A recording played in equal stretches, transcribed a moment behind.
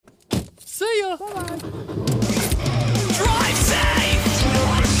See ya. Bye-bye. Drive safe!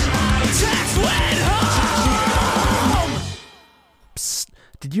 Text when home! Psst.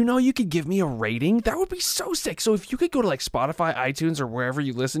 Did you know you could give me a rating? That would be so sick. So if you could go to like Spotify, iTunes, or wherever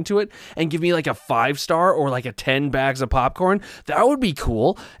you listen to it and give me like a 5-star or like a 10 bags of popcorn, that would be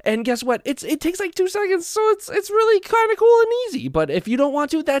cool. And guess what? It takes like 2 seconds, so it's really kind of cool and easy. But if you don't want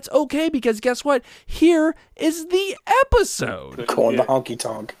to, that's okay, because guess what? Here is the episode. Going the honky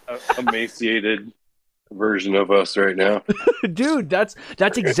tonk. Emaciated version of us right now. Dude, that's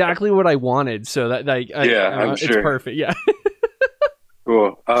exactly what I wanted. So that I'm it's sure. perfect. Yeah.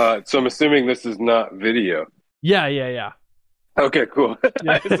 Cool. So I'm assuming this is not video. Yeah. Okay, cool.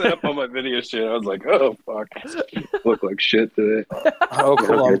 Yeah. I set up on my video shit. I was like, oh fuck, look like shit today. Oh,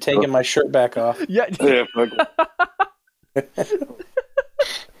 cool. I'm taking my shirt back off. Yeah. Yeah, fuck. Well,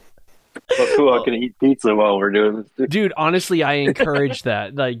 cool. I can eat pizza while we're doing this. Dude, honestly, I encourage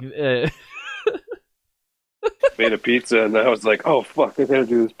that. Like, Made a pizza, and I was like, oh fuck, I gotta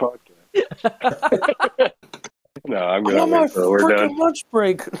do this podcast. No, I'm I'm on my gonna wait till we're freaking done. lunch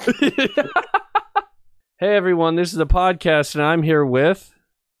break. hey everyone, this is the podcast, and I'm here with.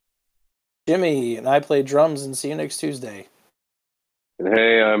 Jimmy, and I play drums, and see you next Tuesday. And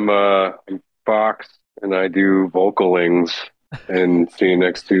hey, I'm Fox, and I do vocalings. And see you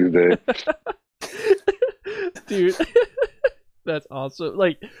next Tuesday. Dude, that's awesome.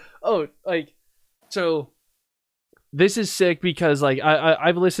 So this is sick because like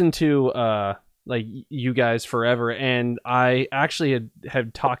I've listened to like you guys forever, and I actually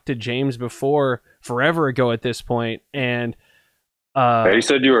had talked to James before forever ago at this point, and Hey, he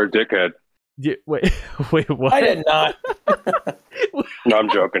said you were a dickhead. wait, what? I did not. No, I'm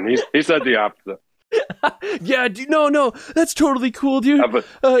joking. He said the opposite. Yeah, dude, no, that's totally cool, dude.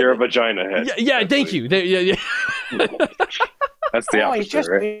 You're a vagina head. Yeah, thank you. Yeah. That's the Oh, opposite, he's just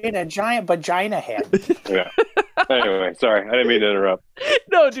right? being a giant vagina head. Yeah. Anyway, sorry. I didn't mean to interrupt.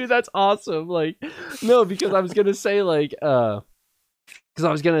 No, dude, that's awesome. Like, no, because I was gonna say like,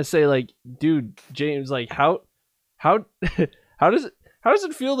 dude, James, like, how does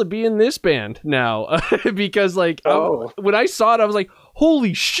it feel to be in this band now? Because like, when I saw it, I was like,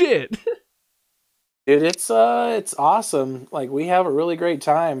 holy shit. Dude, it's awesome. Like, we have a really great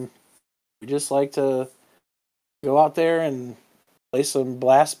time. We just like to go out there and play some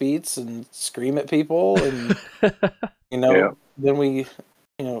blast beats and scream at people, and then we,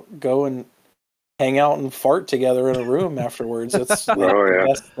 go and hang out and fart together in a room afterwards. It's the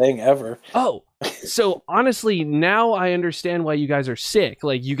best thing ever. Oh, so honestly, now I understand why you guys are sick.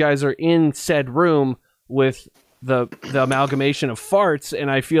 Like, you guys are in said room with the amalgamation of farts, and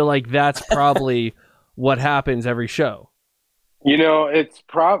I feel like that's probably what happens every show. It's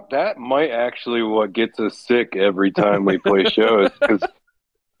that might actually what gets us sick every time we play shows, because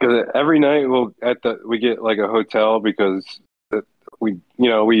every night we get like a hotel, because we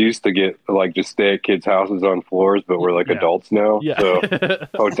used to get like just stay at kids' houses on floors, but we're like adults now, so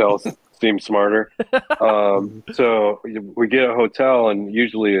hotels seem smarter. So we get a hotel, and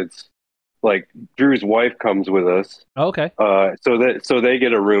usually it's like Drew's wife comes with us. Okay. So they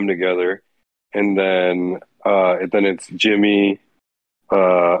get a room together, and then it's Jimmy,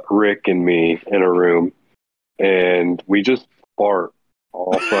 Rick, and me in a room, and we just fart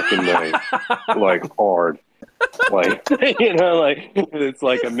all fucking night, like hard, like it's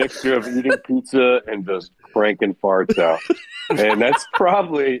like a mixture of eating pizza and just cranking farts out, and that's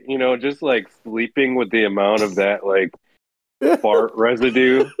probably just like sleeping with the amount of that like fart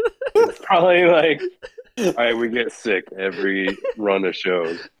residue. It's probably like, all right, we get sick every run of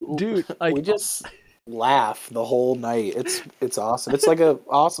shows, dude. We just laugh the whole night. It's awesome. It's like a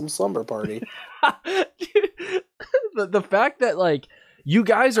awesome slumber party. the fact that like you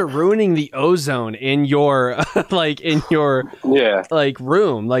guys are ruining the ozone in your like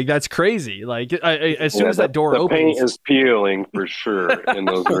room, like that's crazy. Like as soon as that door opens, the paint is peeling for sure in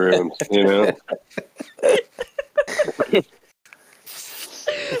those rooms.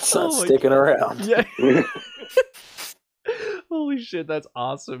 It's not sticking around. Yeah. Holy shit, that's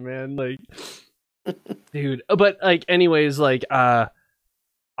awesome, man. Like, dude. But like, anyways, like, I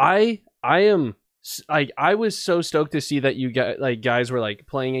am like, I was so stoked to see that you guys were like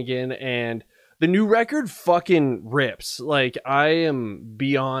playing again, and the new record fucking rips. Like, I am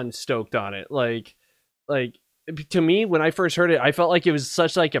beyond stoked on it. Like to me, when I first heard it, I felt like it was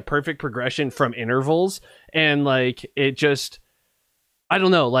such like a perfect progression from Intervals, and like it just, I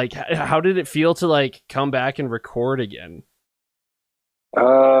don't know, like how did it feel to like come back and record again?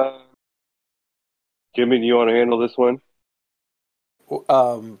 Jimmy, do you want to handle this one?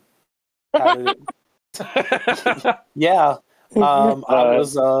 How did it... Yeah. I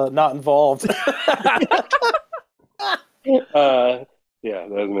was not involved. Yeah, that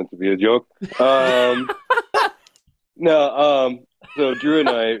was meant to be a joke. No, so Drew and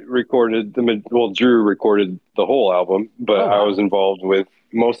I recorded Drew recorded the whole album, but Oh, wow. I was involved with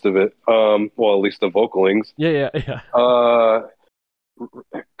most of it. Well, at least the vocalings. Yeah.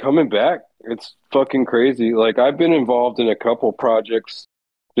 Coming back, it's fucking crazy. Like, I've been involved in a couple projects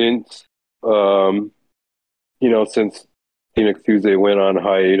since, since Phoenix Tuesday went on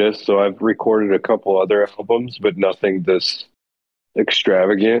hiatus. So I've recorded a couple other albums, but nothing this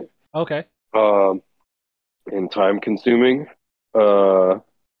extravagant. Okay. And time consuming.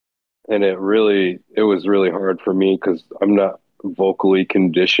 And it was really hard for me because I'm not vocally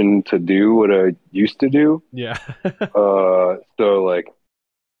conditioned to do what I used to do. Yeah. So like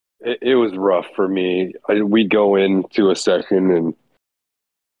it was rough for me. We'd go into a session and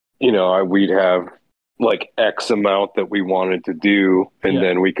we'd have like X amount that we wanted to do, and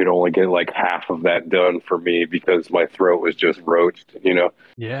then we could only get like half of that done for me because my throat was just roached,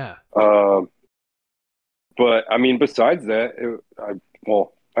 Yeah. But I mean, besides that,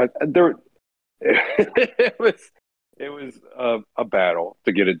 it was a battle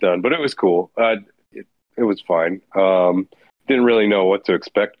to get it done, but it was cool. It was fine. Didn't really know what to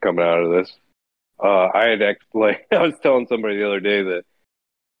expect coming out of this. I was telling somebody the other day that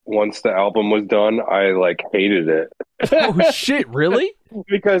once the album was done, I like hated it. Oh shit, really?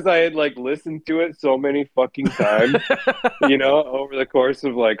 Because I had like listened to it so many fucking times, over the course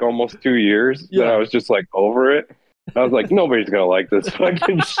of like almost 2 years that I was just like over it. I was like, nobody's gonna like this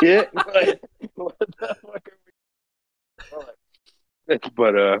fucking shit. Like, what the fuck are we?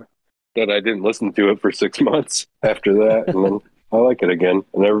 But then I didn't listen to it for 6 months after that, and then I like it again,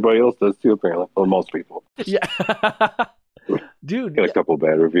 and everybody else does too, apparently. Well, most people. Yeah. Dude, Got a couple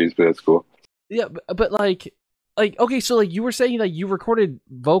bad reviews, but that's cool. Yeah, but like okay, so like you were saying like you recorded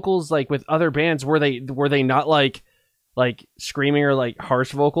vocals like with other bands. Were they not like screaming or like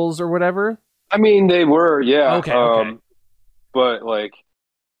harsh vocals or whatever? I mean, they were, yeah. Okay. But like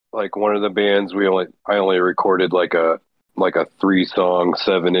one of the bands, I only recorded like a 3-song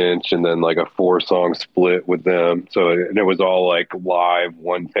 7-inch and then like a 4-song split with them. So it was all like live,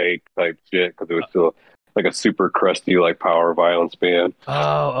 one take type shit because it was still like a super crusty like power violence band.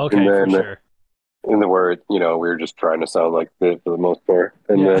 Oh, okay, and then, for sure. And then where we were just trying to sound like that for the most part.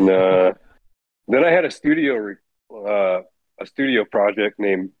 And then I had a studio project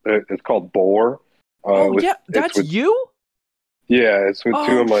named it's called Bore. That's you? Yeah, it's with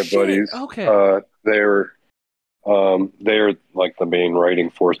two of my buddies. Okay. They're like the main writing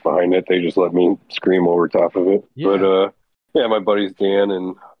force behind it. They just let me scream over top of it. Yeah. But my buddies Dan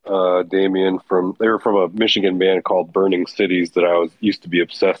and Damien they were from a Michigan band called Burning Cities that I used to be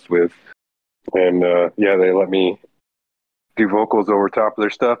obsessed with. And they let me do vocals over top of their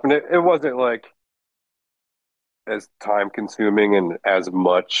stuff, and it wasn't like as time consuming and as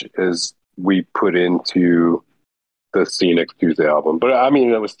much as we put into the Phoenix Tuesday album. But I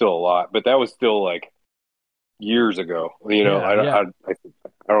mean, it was still a lot. But that was still like years ago. I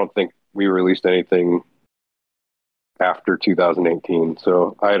don't think we released anything after 2018.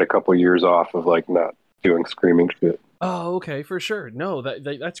 So I had a couple years off of like not doing screaming shit. Oh, okay, for sure. No,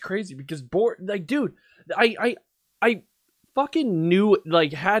 that's crazy because like, dude, I fucking knew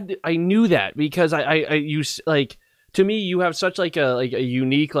I knew that because you like, to me you have such like a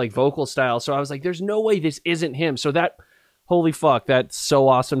unique like vocal style. So I was like, there's no way this isn't him. So that, holy fuck, that's so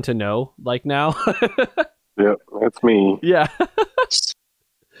awesome to know. Like now. Yep, that's me. Yeah.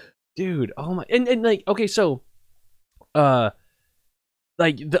 Dude, oh my, and like, okay, so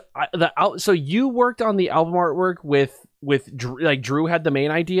like so you worked on the album artwork with Drew, like Drew had the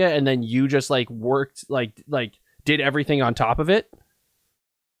main idea and then you just like worked like did everything on top of it?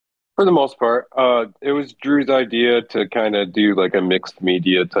 For the most part, it was Drew's idea to kind of do like a mixed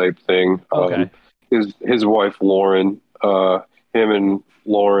media type thing. Okay. His wife Lauren, him and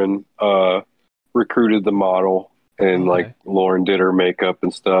Lauren recruited the model, and like Lauren did her makeup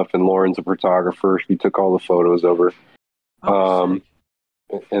and stuff. And Lauren's a photographer; she took all the photos of her. Sick.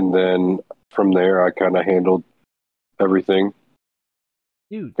 And then from there, I kind of handled everything.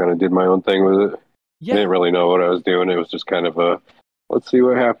 Dude, kind of did my own thing with it. yeah. I didn't really know what I was doing. It was just kind of a let's see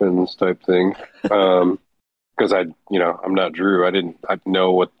what happens type thing. Because I'm not Drew. I didn't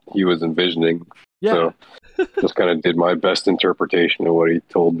know what he was envisioning. Yeah. So just kind of did my best interpretation of what he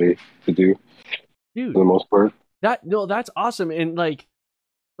told me to do. Dude, for the most part. That's awesome. And like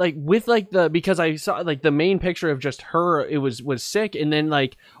with like because I saw like the main picture of just her, it was sick. And then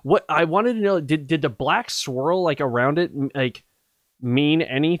like what I wanted to know, did the black swirl like around it like mean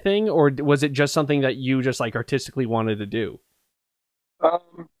anything, or was it just something that you just like artistically wanted to do?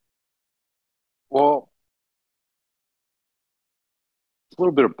 Um, well, a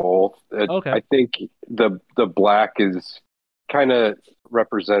little bit of both. Okay. I think the black is kind of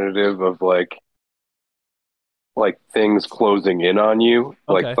representative of like things closing in on you,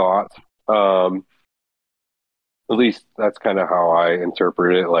 like Okay. thoughts. Um, at least that's kind of how I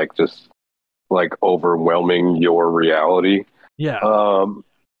interpret it, like just like overwhelming your reality. Yeah.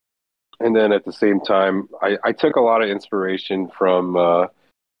 And then at the same time, I took a lot of inspiration from.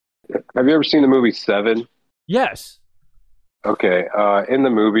 Have you ever seen the movie Seven? Yes. Okay, in the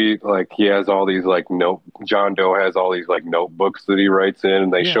movie, like he has all these like note. John Doe has all these like notebooks that he writes in,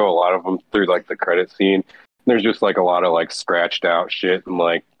 and they Yeah. show a lot of them through like the credit scene. There's just like a lot of like scratched out shit and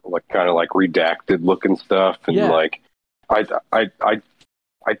like kind of like redacted looking stuff, and Yeah. like I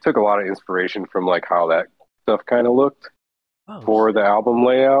I took a lot of inspiration from like how that stuff kind of looked Oh. for the album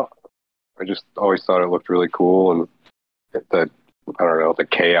layout. I just always thought it looked really cool, and the I don't know, the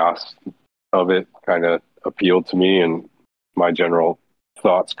chaos of it kind of appealed to me and my general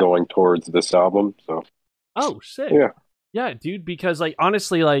thoughts going towards this album. So Oh, sick. yeah. Yeah, dude, because like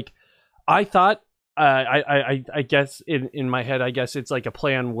honestly, like I thought I guess in my head, I guess it's like a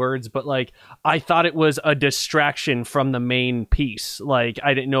play on words, but like I thought it was a distraction from the main piece. Like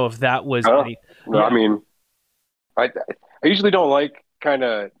I didn't know if that was Oh. any- No, Yeah. I mean, I usually don't like kind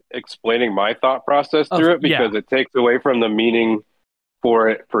of explaining my thought process through it because it takes away from the meaning for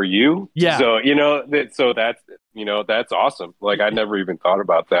it for you. Yeah. So that's awesome. Like I never even thought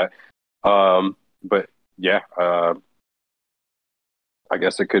about that. But yeah, I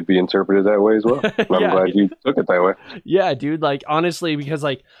guess it could be interpreted that way as well. I'm Yeah. glad you took it that way. Yeah, dude, like honestly, because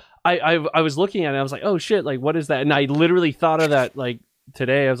like I was looking at it, I was like, oh shit, like what is that? And I literally thought of that like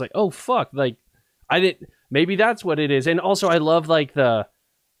today. I was like, oh fuck, like I didn't. Maybe that's what it is. And also, I love like the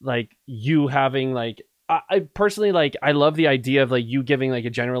like you having like I personally like I love the idea of like you giving like a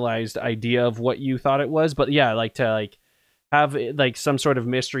generalized idea of what you thought it was. But yeah, like to like have like some sort of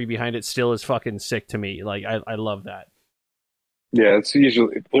mystery behind it still is fucking sick to me. Like I love that. Yeah, it's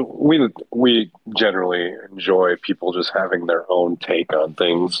usually we generally enjoy people just having their own take on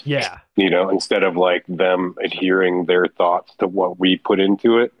things. Yeah. Instead of like them adhering their thoughts to what we put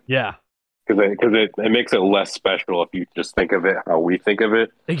into it. Yeah. Because it makes it less special if you just think of it how we think of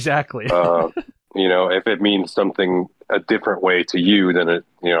it. Exactly. If it means something a different way to you, then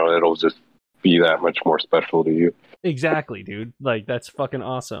it'll just be that much more special to you. Exactly, dude. Like that's fucking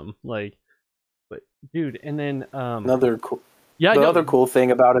awesome. Like, but dude, and then Another cool. yeah, The no, other cool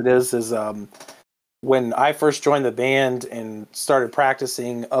thing about it is when I first joined the band and started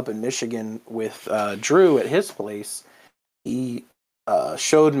practicing up in Michigan with Drew at his place, he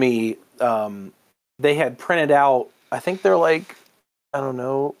showed me they had printed out, I think they're like, I don't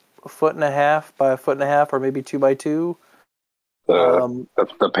know, 1.5 by 1.5 or maybe 2 by 2.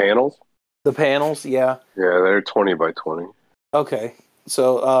 That's the panels. The panels, yeah. Yeah, they're 20 by 20. Okay.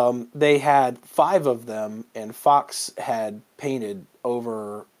 So they had 5 of them, and Fox had painted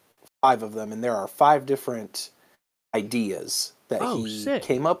over 5 of them, and there are 5 different ideas that he sick.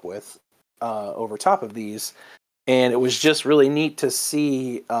 came up with over top of these. And it was just really neat to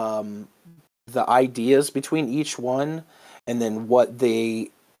see the ideas between each one, and then what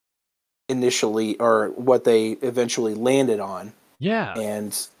they initially or what they eventually landed on. yeah.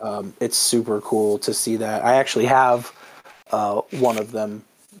 And it's super cool to see that. I actually have one of them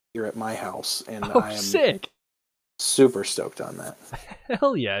here at my house, and Oh, I am sick. super stoked on that.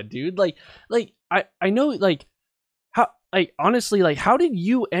 Hell yeah, dude. Like I know like how like honestly like how did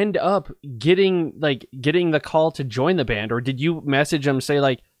you end up getting the call to join the band, or did you message them say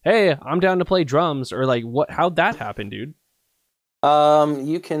like, "Hey, I'm down to play drums," or like how'd that happen, dude?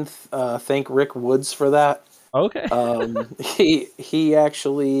 You can thank Rick Woods for that. Okay. He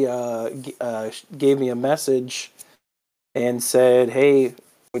actually gave me a message and said, "Hey,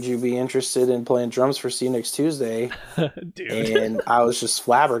 would you be interested in playing drums for See You Next Tuesday?" Dude. And I was just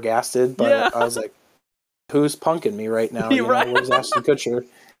flabbergasted, but Yeah. I was like, "Who's punking me right now? You're right. Where's Ashton Kutcher?"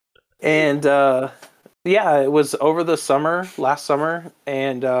 And yeah, it was over the summer, last summer,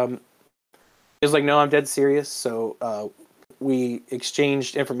 and he was like, "No, I'm dead serious." So we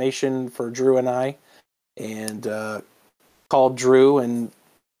exchanged information for Drew and I, and called Drew and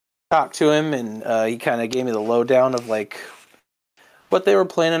talked to him, and he kind of gave me the lowdown of like what they were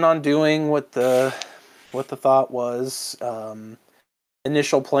planning on doing, what the thought was,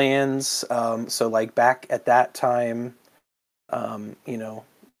 initial plans. So like back at that time,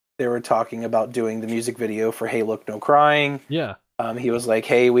 they were talking about doing the music video for "Hey Look No Crying." Yeah. He was like,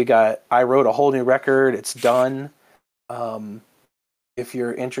 "Hey, I wrote a whole new record. It's done. If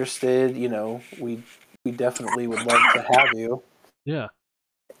you're interested, we definitely would love to have you." Yeah.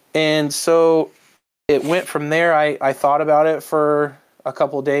 And so it went from there. I thought about it for a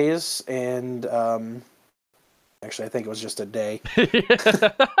couple days, and actually, I think it was just a day.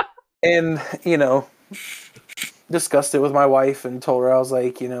 And, discussed it with my wife and told her, I was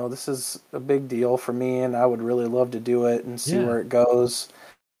like, this is a big deal for me, and I would really love to do it and see Yeah. where it goes.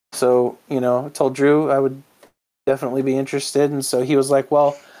 So, I told Drew I would definitely be interested. And so he was like,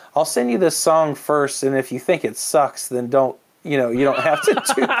 well, I'll send you this song first, and if you think it sucks, then you don't have to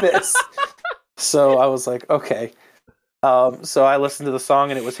do this. So I was like, okay. So I listened to the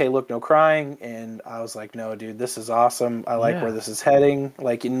song, and it was "Hey Look No Crying," and I was like, no, dude, this is awesome. I like where this is heading.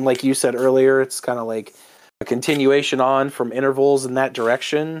 Like you said earlier, it's kind of like a continuation on from Intervals in that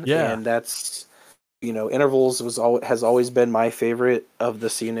direction. Yeah. And that's, Intervals has always been my favorite of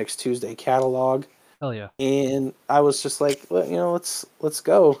the See You Next Tuesday catalog. Hell yeah. And I was just like, let's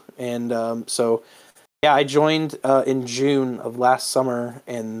go. And so yeah, I joined in June of last summer,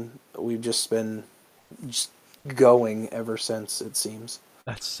 and we've just been going ever since, it seems.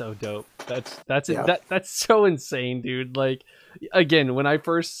 That's so dope. That's Yeah. that's so insane, dude. Like, again, when I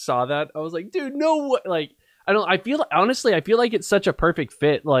first saw that, I was like, dude, no way. Like, I feel like it's such a perfect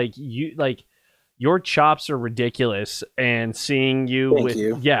fit. Like, your chops are ridiculous, and seeing you Thank with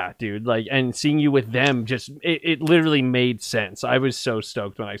you. yeah, dude, like, and seeing you with them, just it literally made sense. I was so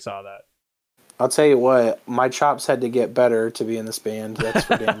stoked when I saw that. I'll tell you what, my chops had to get better to be in this band. That's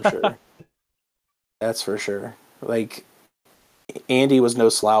for damn sure. That's for sure. Like, Andy was no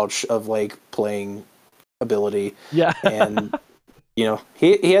slouch of like playing ability, Yeah. and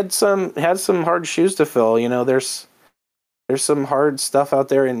he had some hard shoes to fill. There's some hard stuff out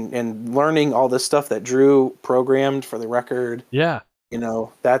there, and learning all this stuff that Drew programmed for the record. Yeah.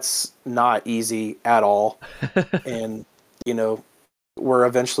 That's not easy at all. And we're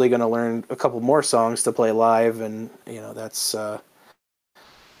eventually going to learn a couple more songs to play live, and that's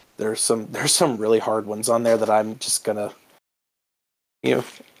there's some really hard ones on there that I'm just gonna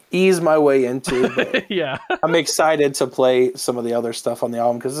ease my way into. But Yeah. I'm excited to play some of the other stuff on the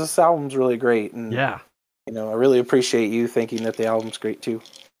album, because this album's really great, and Yeah. I really appreciate you thinking that the album's great too.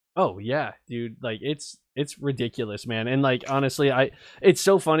 Oh yeah, dude. Like, it's ridiculous, man. And like, honestly, it's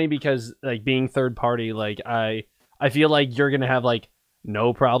so funny because, like, being third party, like, I feel like you're gonna have like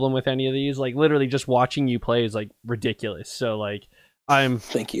no problem with any of these. Like, literally just watching you play is like ridiculous. So like,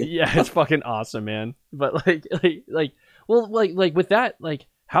 Thank you. yeah, it's fucking awesome, man. But like with that, like,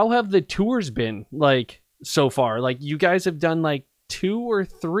 how have the tours been like so far? Like, you guys have done like 2 or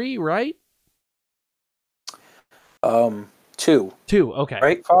 3, right? 2, Okay.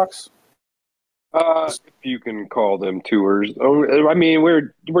 right, Fox? If you can call them tours. Oh, I mean,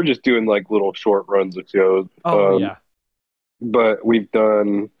 we're just doing like little short runs of shows. Oh yeah. But we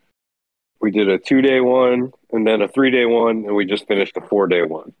did a 2-day one, and then a 3-day one, and we just finished a 4-day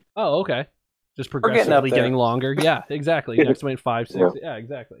one. Oh, okay. Just getting up progressively there. getting longer. Yeah, exactly. Next one, 5, 6. Yeah,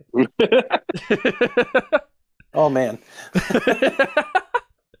 exactly. Oh man,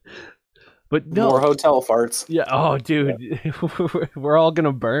 But no. more hotel farts. Yeah. Oh, dude, we're all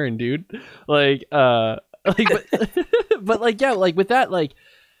gonna burn, dude. Like, but like, yeah, like with that, like,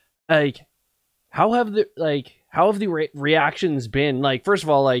 how have the reactions been? Like, first of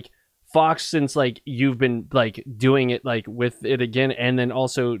all, like, Fox, since like you've been like doing it like with it again, and then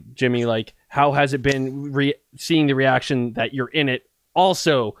also Jimmy, like, how has it been seeing the reaction that you're in it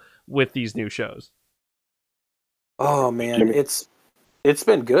also with these new shows? Oh man, Jimmy? it's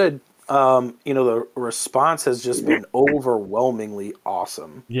been good. The response has just been overwhelmingly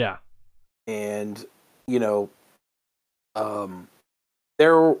awesome. Yeah. And the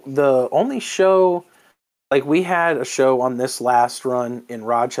only show, like, we had a show on this last run in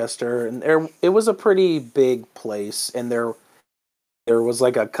Rochester, and it was a pretty big place, and there was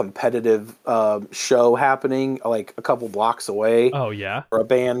like a competitive show happening like a couple blocks away. Oh yeah. For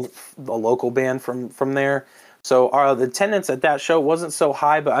a local band from there. So the attendance at that show wasn't so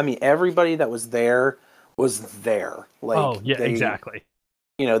high, but I mean, everybody that was there was there. Like, oh yeah, exactly.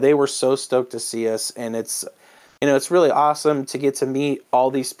 They were so stoked to see us, and it's really awesome to get to meet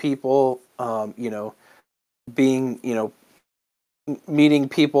all these people. Meeting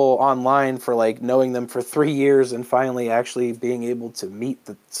people online for like knowing them for 3 years, and finally actually being able to meet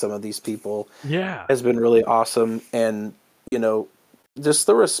some of these people. Yeah. Has been really awesome. And just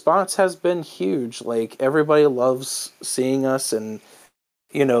the response has been huge. Like, everybody loves seeing us, and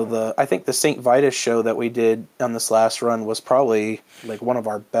I think the St. Vitus show that we did on this last run was probably like one of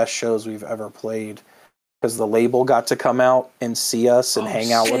our best shows we've ever played, because the label got to come out and see us and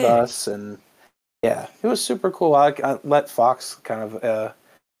hang out with sick. us, and yeah, it was super cool. I let Fox kind of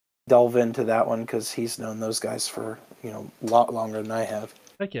delve into that one, because he's known those guys for a lot longer than I have.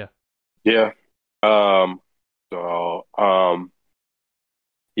 Heck yeah. Yeah. So,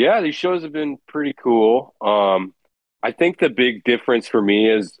 yeah, these shows have been pretty cool. I think the big difference for me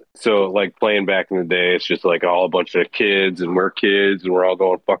is, so like playing back in the day, it's just like all a bunch of kids and we're kids and we're all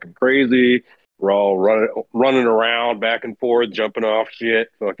going fucking crazy. We're all running around back and forth, jumping off shit,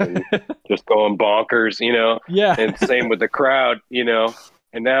 fucking just going bonkers, Yeah. and same with the crowd,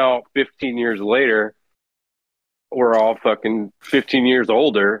 and now 15 years later, we're all fucking 15 years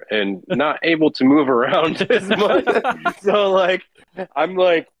older and not able to move around as much. So like, I'm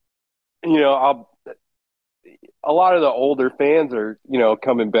like, a lot of the older fans are,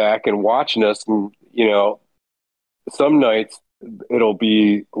 coming back and watching us, and, some nights it'll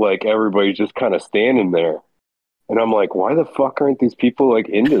be like everybody's just kind of standing there. And I'm like, why the fuck aren't these people like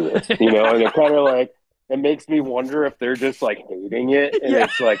into this? And it kind of like, it makes me wonder if they're just like hating it. And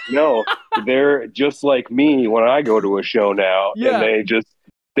it's like, no, they're just like me when I go to a show now, and they just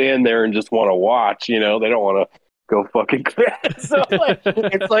stand there and just want to watch, they don't want to go fucking crazy. So like,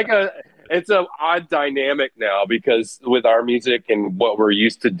 it's a odd dynamic now, because with our music and what we're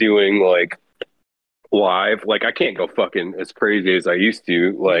used to doing, like live, like I can't go fucking as crazy as I used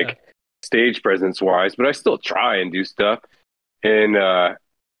to, like stage presence wise, but I still try and do stuff. And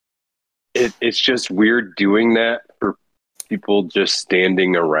it's just weird doing that for people just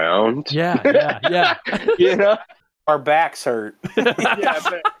standing around. Yeah. Our backs hurt. Yeah,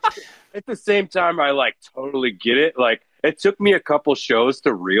 but at the same time, I like totally get it. Like, it took me a couple shows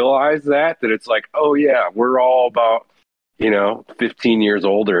to realize that it's like, oh yeah, we're all about 15 years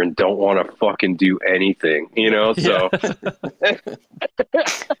older and don't want to fucking do anything, so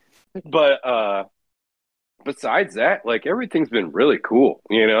but besides that, like, everything's been really cool.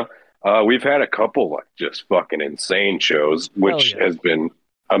 We've had a couple like just fucking insane shows, which has been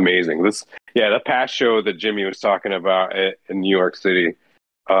amazing. The past show that Jimmy was talking about in New York City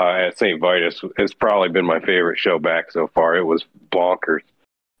at St. Vitus has probably been my favorite show back so far. It was bonkers.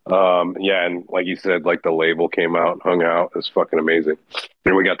 And like you said, like the label came out and hung out. It was fucking amazing.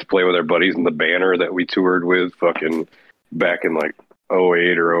 And we got to play with our buddies in the Banner that we toured with fucking back in like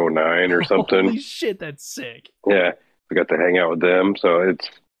 08 or 09 or something. Holy shit, that's sick. Yeah, we got to hang out with them. So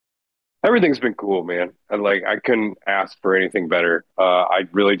everything's been cool, man. I couldn't ask for anything better. I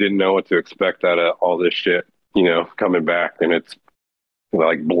really didn't know what to expect out of all this shit, coming back, and it's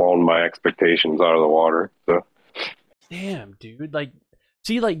like blown my expectations out of the water. So damn, dude, like,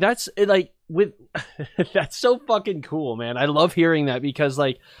 see, like, that's like with that's so fucking cool, man. I love hearing that, because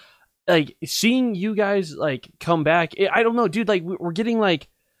like seeing you guys like come back, I don't know, dude, like we're getting like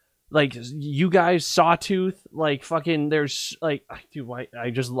you guys, Sawtooth, like fucking, there's like, dude, I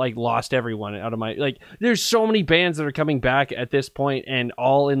just like lost everyone out of my, like, there's so many bands that are coming back at this point, and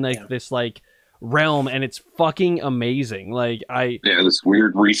all in like this like realm, and it's fucking amazing. Like this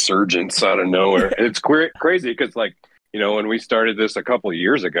weird resurgence out of nowhere. It's crazy, because like, when we started this a couple of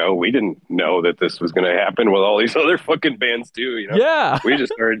years ago, we didn't know that this was going to happen with all these other fucking bands too. Yeah, we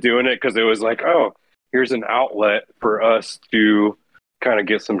just started doing it because it was like, oh, here's an outlet for us to kind of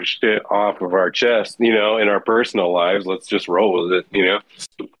get some shit off of our chest, in our personal lives. Let's just roll with it,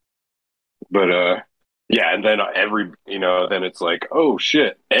 But and then then it's like, oh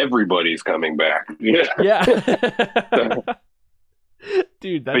shit, everybody's coming back. Yeah.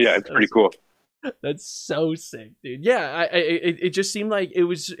 Dude, that's, it's pretty cool. That's so sick, dude. Yeah, it just seemed like it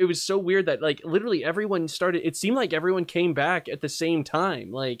was so weird that like literally everyone started. It seemed like everyone came back at the same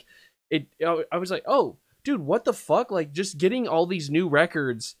time. Like I was like, oh, dude, what the fuck? Like, just getting all these new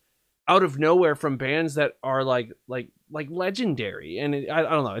records out of nowhere from bands that are like legendary, and I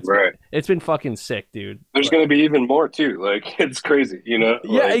don't know. It's been fucking sick, dude. There's gonna be even more too. Like, it's crazy, Yeah,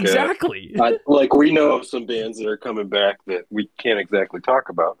 like, exactly. Like, we know of some bands that are coming back that we can't exactly talk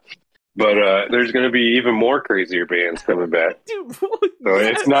about. But there's going to be even more crazier bands coming back. Dude, so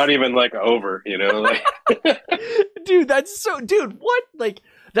it's not even like over, like... Dude, that's so... Dude, what? Like,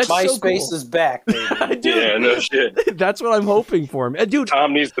 that's MySpace so cool. is back, baby. Dude, yeah, no shit. That's what I'm hoping for. Dude,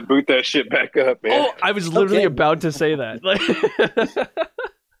 Tom needs to boot that shit back up, man. Oh, I was literally about to say that. Like...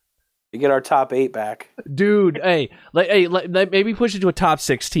 We get our top 8 back, dude. Hey, maybe push it to a top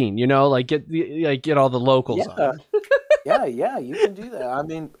 16. Like get all the locals on. Yeah, you can do that. I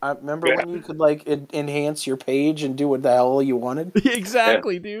mean, I remember when you could like enhance your page and do what the hell you wanted.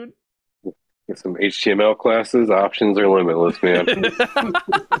 Exactly, dude. Get some HTML classes. Options are limitless, man.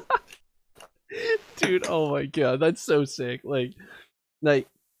 Dude, oh my god, that's so sick. Like, and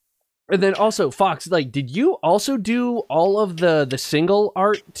then also Fox. Like, did you also do all of the single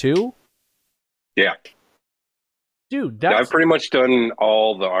art too? Yeah. Dude, I've that's pretty much done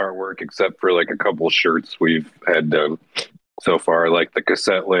all the artwork except for like a couple shirts we've had done so far, like the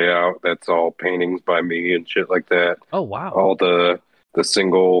cassette layout. That's all paintings by me and shit like that. oh wow. All the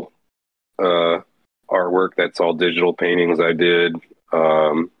single artwork. That's all digital paintings I did.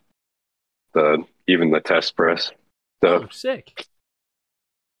 Even the test press stuff. Oh, sick.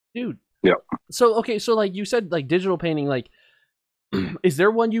 Dude. Yeah. So okay, so like you said like digital painting, like is there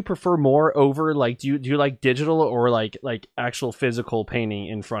one you prefer more over like do you like digital or like actual physical painting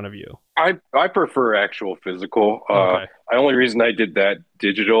in front of you? I prefer actual physical. Okay. The only reason I did that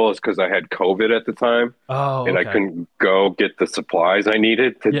digital is because I had COVID at the time, Oh, and I okay. couldn't go get the supplies I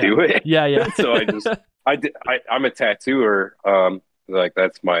needed to Yeah. do it. Yeah, yeah. So I'm a tattooer. Like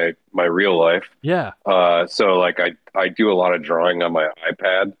that's my real life. Yeah. So like I do a lot of drawing on my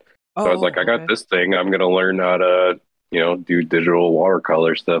iPad. So I was like, I got this thing. I'm gonna learn how to do digital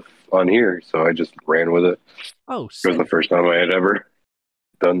watercolor stuff on here. So I just ran with it. Oh, It was sick. the first time I had ever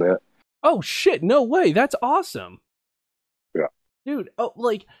done that. Oh shit, no way. That's awesome. Yeah. Dude, oh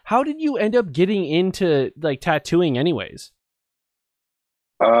like how did you end up getting into like tattooing anyways?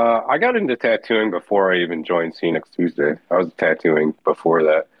 I got into tattooing before I even joined See Next Tuesday. I was tattooing before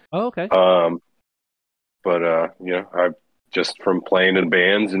that. Oh, okay. But I just from playing in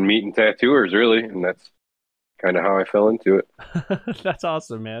bands and meeting tattooers really, and that's kind of how I fell into it. That's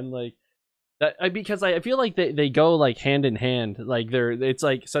awesome, man. Like that because I feel like they go like hand in hand. Like it's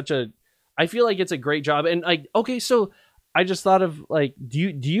like such a I feel like it's a great job. And like okay, so I just thought of like do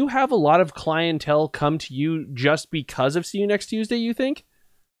you have a lot of clientele come to you just because of See You Next Tuesday, you think?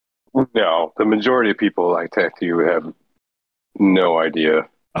 No, the majority of people I tattoo have no idea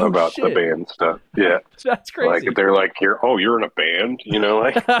Oh, about shit. the band stuff. Yeah. That's crazy. Like they're like you're in a band,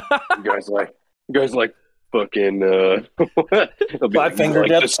 like you guys like fucking they'll be Five Finger like,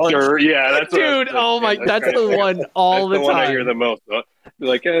 Death Disturbed. Yeah, that's what I was Dude, oh my thinking. that's kind the of- one all that's the one I hear time. the most. They're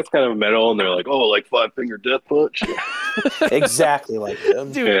like, yeah, it's kind of metal, and they're like, oh, like Five Finger Death Punch. Exactly like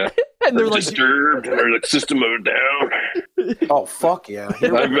them. Dude, Yeah. and they're like Disturbed, and they're like System of a Down. Oh fuck yeah!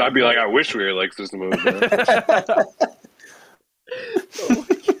 Here we I'd be like, I wish we were like System of a Down. go.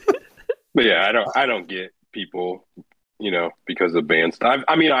 But yeah, I don't get people, because of band stuff.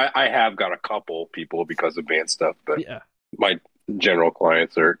 I have got a couple people because of band stuff, but yeah. my general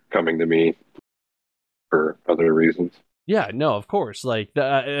clients are coming to me for other reasons. Yeah, no, of course. Like,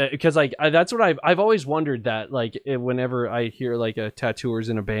 because like that's what I've always wondered that like whenever I hear like a tattooer's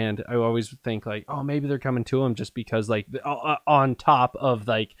in a band, I always think like, oh, maybe they're coming to him just because like on top of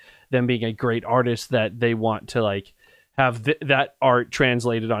like them being a great artist that they want to like have that art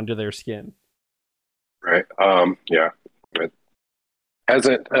translated onto their skin. Right. Yeah. It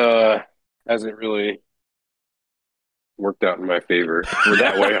hasn't really worked out in my favor for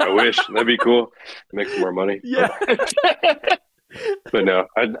that way. I wish that'd be cool. Make some more money. Yeah. But no,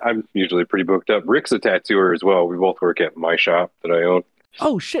 I'm usually pretty booked up. Rick's a tattooer as well. We both work at my shop that I own.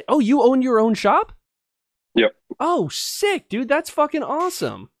 Oh shit! Oh, you own your own shop? Yep. Oh, sick, dude! That's fucking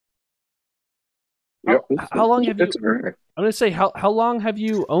awesome. Yep. How long have you? It's all right. I'm gonna say how long have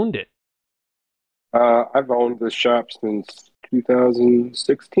you owned it? I've owned the shop since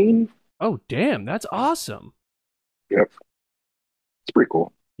 2016. Oh, damn! That's awesome. Yep. It's pretty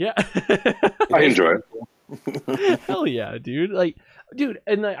cool. Yeah. I enjoy it. Hell yeah, dude! Like, dude,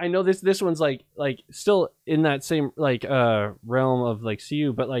 and I know this one's like still in that same like realm of like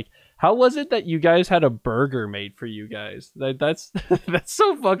CU, but like, how was it that you guys had a burger made for you guys? That's that's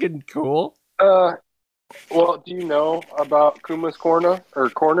so fucking cool. Well, do you know about Kuma's Corner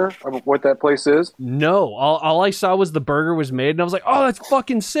of what that place is? No, all I saw was the burger was made, and I was like, oh, that's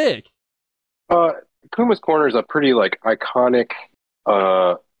fucking sick. Kuma's Corner is a pretty like iconic,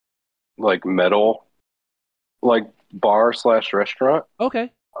 like metal, like bar / restaurant.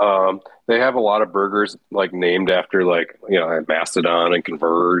 Okay. They have a lot of burgers like named after like Mastodon and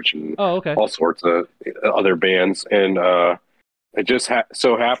Converge and Oh, okay. all sorts of other bands, and it just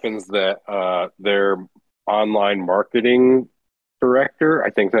so happens that their online marketing director,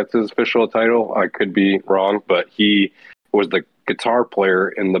 I think that's his official title. I could be wrong, but he was the guitar player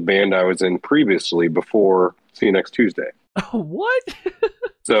in the band I was in previously before See You Next Tuesday. What?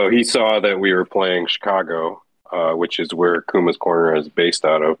 So he saw that we were playing Chicago, which is where Kuma's Corner is based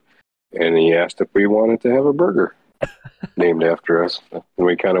out of, and he asked if we wanted to have a burger named after us. And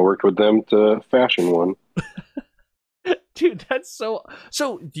we kind of worked with them to fashion one. Dude, that's so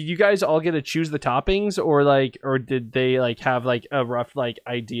did you guys all get to choose the toppings or did they like have like a rough like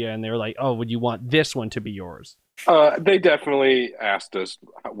idea and they were like, oh, would you want this one to be yours? They definitely asked us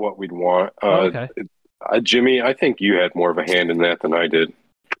what we'd want. Okay. Jimmy, I think you had more of a hand in that than I did.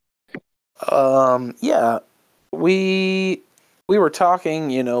 Yeah. we were talking,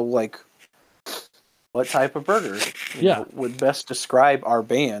 like what type of burger would best describe our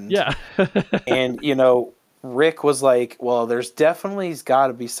band. Yeah. And Rick was like, well, there's definitely got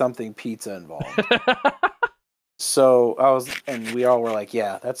to be something pizza involved. So we all were like,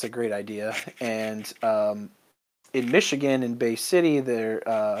 yeah, that's a great idea. And in Michigan, in Bay City,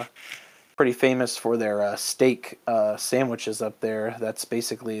 they're pretty famous for their steak sandwiches up there. That's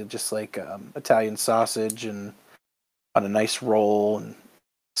basically just like Italian sausage and on a nice roll and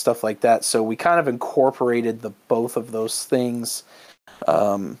stuff like that. So we kind of incorporated both of those things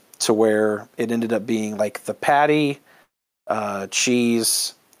to where it ended up being like the patty,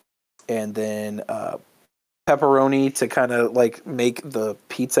 cheese, and then pepperoni to kind of like make the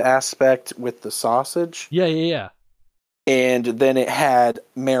pizza aspect with the sausage. Yeah. And then it had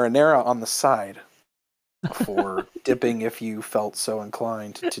marinara on the side for dipping if you felt so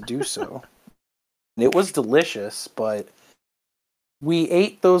inclined to do so. And it was delicious, but we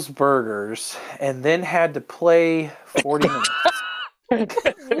ate those burgers and then had to play 40 minutes.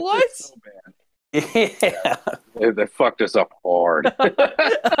 What? So bad. Yeah. They fucked us up hard.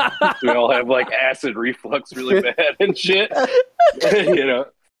 We all have like acid reflux really bad and shit.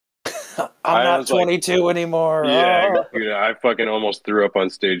 I'm not 22 anymore. Yeah, Oh. dude, I fucking almost threw up on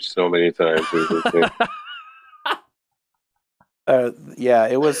stage so many times. Yeah,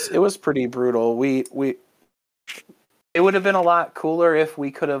 it was pretty brutal. It would have been a lot cooler if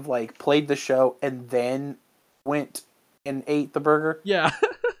we could have like played the show and then went and ate the burger. Yeah.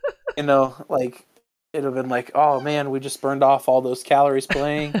 Like it'd have been like, oh man, we just burned off all those calories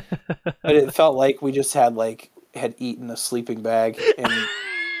playing. But it felt like we just had eaten a sleeping bag, and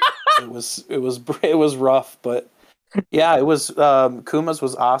it was rough. But yeah, it was Kuma's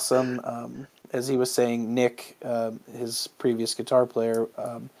was awesome. As he was saying, Nick, his previous guitar player,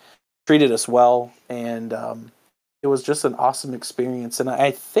 treated us well, and it was just an awesome experience. And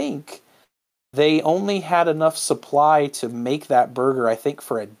I think they only had enough supply to make that burger, I think,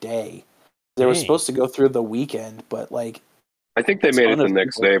 for a day. They were supposed to go through the weekend, but like, I think they made it the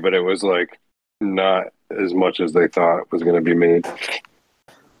next day, but it was like not as much as they thought it was going to be made,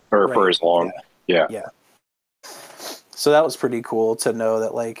 or for as long. Yeah. So that was pretty cool to know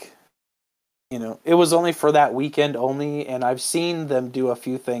that, like, it was only for that weekend only. And I've seen them do a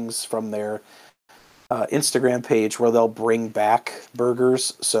few things from their Instagram page where they'll bring back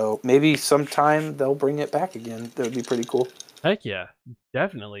burgers. So maybe sometime they'll bring it back again. That would be pretty cool. Heck yeah,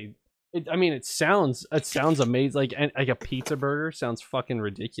 definitely. It sounds amazing. Like a pizza burger sounds fucking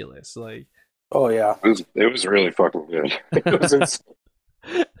ridiculous. Like, oh yeah, it was really fucking good. It was insane.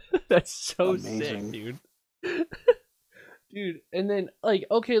 That's so amazing. sick, dude. Dude, and then like,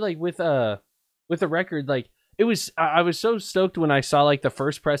 okay, like with the record, like I was so stoked when I saw like the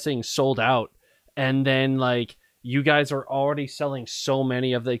first pressing sold out, and then like you guys are already selling so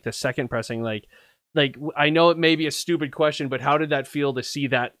many of like the second pressing. Like I know it may be a stupid question, but how did that feel to see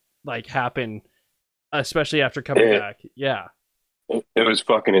that like happen, especially after coming back? Yeah, it was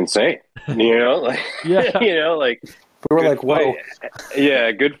fucking insane. Like, yeah, like we were like, whoa,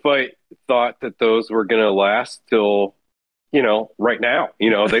 yeah, Good Fight thought that those were gonna last till right now.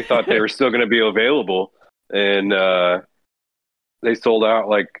 They thought they were still gonna be available, and they sold out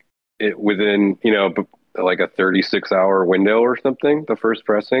like it within like a 36-hour window or something. The first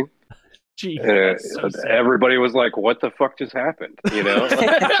pressing. So everybody was like, what the fuck just happened?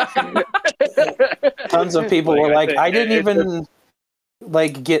 Tons of people were like, I didn't even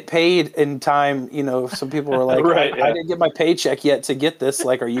like get paid in time. Some people were like, right, I didn't get my paycheck yet to get this.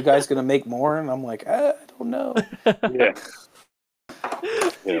 Like, are you guys going to make more? And I'm like, I don't know. Yeah,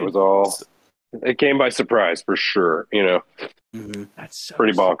 it was all, it came by surprise for sure. Mm-hmm. That's so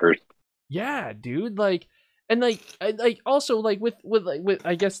pretty bonkers. Yeah, dude. Like, and like also like with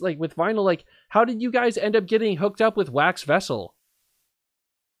I guess like with vinyl, like how did you guys end up getting hooked up with Wax Vessel?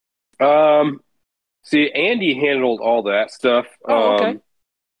 See, Andy handled all that stuff. Oh, okay.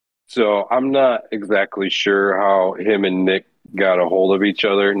 So I'm not exactly sure how him and Nick got a hold of each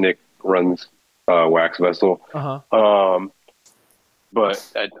other. Nick runs Wax Vessel.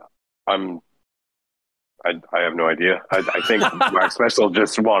 But I have no idea. I think Wax Vessel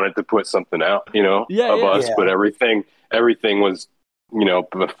just wanted to put something out, of us. Yeah. But everything was,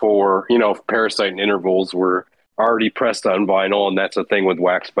 before, Parasite and Intervals were already pressed on vinyl, and that's the thing with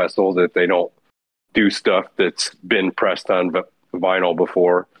Wax Vessel, that they don't do stuff that's been pressed on vinyl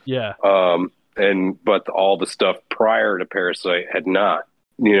before. Yeah. But all the stuff prior to Parasite had not,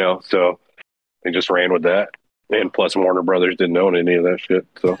 so they just ran with that. And plus, Warner Brothers didn't own any of that shit.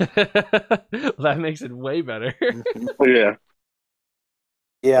 So that makes it way better. Yeah.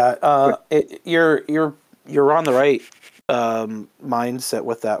 Yeah. Your you're on the right mindset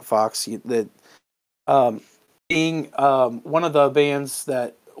with that, Fox. Being one of the bands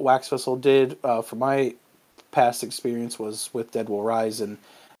that Wax Whistle did, from my past experience, was with Dead Will Rise, and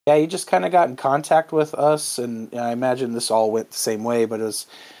yeah, he just kind of got in contact with us, and I imagine this all went the same way, but it was,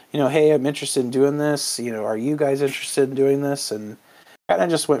 hey, I'm interested in doing this, are you guys interested in doing this? And kind of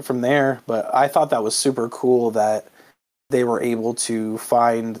just went from there. But I thought that was super cool that they were able to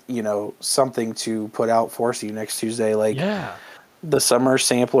find, something to put out for you next Tuesday. Like, Yeah. the Summer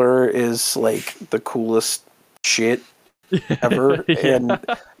Sampler is like the coolest shit ever. Yeah. And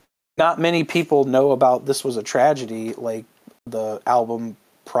not many people know about This Was a Tragedy, like the album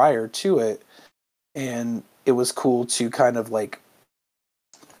prior to it. And it was cool to kind of like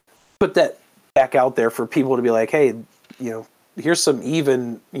put that back out there for people to be like, hey, here's some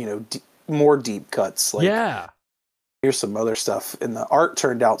even, more deep cuts. Like, Yeah. here's some other stuff. And the art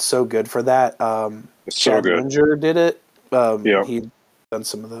turned out so good for that. It's so Chad good. Winger did it. Yeah. He'd done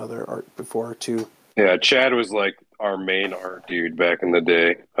some of the other art before too. Yeah, Chad was like our main art dude back in the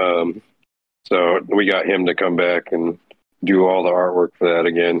day. So we got him to come back and do all the artwork for that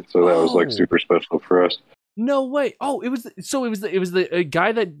again. So that was like Oh. super special for us. No way. Oh, it was the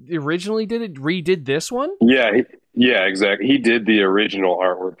guy that originally did it redid this one? Yeah, exactly. He did the original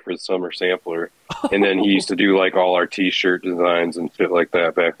artwork for the Summer Sampler, and then he used to do like all our T-shirt designs and shit like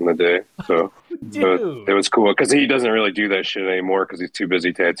that back in the day. So Dude. it was cool because he doesn't really do that shit anymore because he's too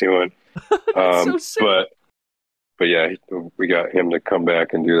busy tattooing. That's so sick. But yeah, we got him to come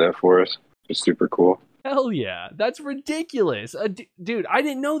back and do that for us. It's super cool. Hell yeah. That's ridiculous. Dude, I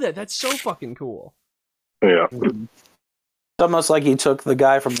didn't know that. That's so fucking cool. Yeah, It's almost like he took the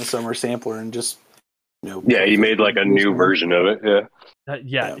guy from the Summer Sampler and just, yeah. He made like a new version of it. Yeah.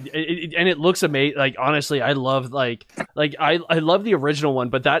 Yeah, and it looks amazing. Like, honestly, I love I love the original one,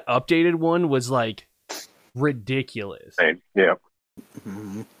 but that updated one was like ridiculous, Yeah.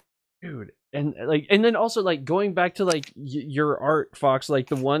 Mhm. dude. And then also like going back to like your art, Fox, like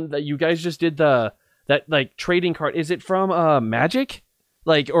the one that you guys just did that like trading card. Is it from Magic?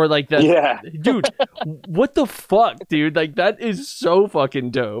 Like, or like that? Yeah. Dude, what the fuck, dude? Like, that is so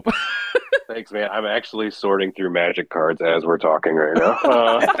fucking dope. Thanks, man. I'm actually sorting through Magic cards as we're talking right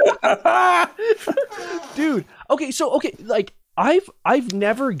now. Dude, okay, like I've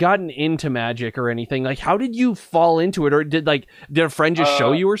never gotten into Magic or anything. Like, how did you fall into it, or did a friend just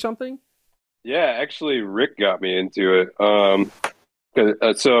show you or something? Yeah, actually, Rick got me into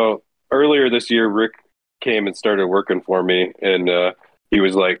it. So earlier this year, Rick came and started working for me, and he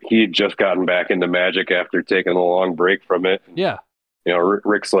was like, he'd just gotten back into Magic after taking a long break from it. Yeah.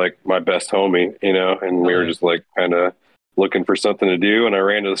 Rick's like my best homie, and we were just like kind of looking for something to do. And I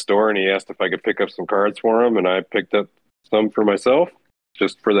ran to the store and he asked if I could pick up some cards for him. And I picked up some for myself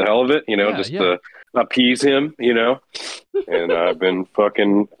just for the hell of it, to appease him, and I've been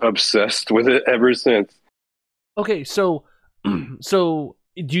fucking obsessed with it ever since. Okay, so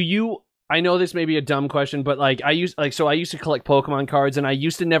do you? I know this may be a dumb question, but I used to collect Pokemon cards, and I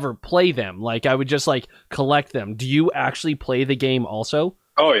used to never play them. Like, I would just collect them. Do you actually play the game also?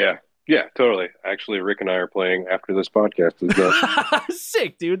 Oh yeah, totally. Actually, Rick and I are playing after this podcast is done.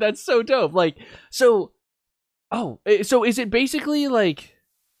 Sick, dude. That's so dope. So is it basically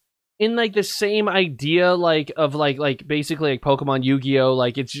in the same idea of basically Pokemon Yu-Gi-Oh,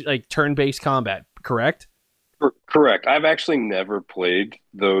 it's like turn-based combat, correct? Correct. I've actually never played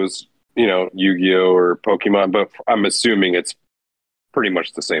those, Yu-Gi-Oh or Pokemon, but I'm assuming it's pretty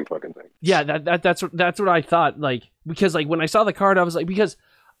much the same fucking thing. Yeah, that's what I thought. Because when I saw the card, I was like, because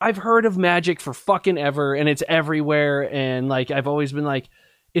I've heard of Magic for fucking ever, and it's everywhere, and I've always been like,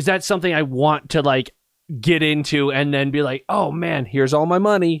 is that something I want to get into, and then be like, oh man, here's all my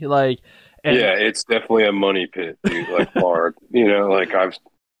money, yeah, it's definitely a money pit, dude. Hard,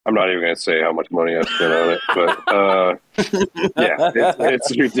 I'm not even gonna say how much money I spent on it, but yeah,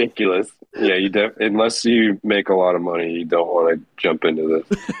 it's ridiculous. Yeah, unless you make a lot of money, you don't want to jump into this.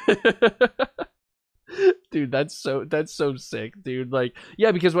 Dude, that's so sick, dude.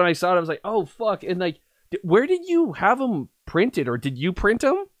 Yeah, because when I saw it, I was like, oh fuck, and where did you have them printed, or did you print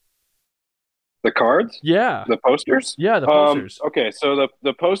them? The cards? Yeah. The posters? Yeah, the posters. Okay, so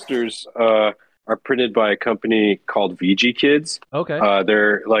the posters are printed by a company called VG Kids. Okay.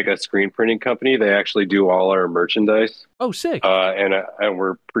 They're like a screen printing company. They actually do all our merchandise. Oh, sick. And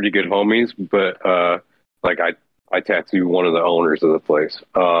we're pretty good homies, but I tattoo one of the owners of the place.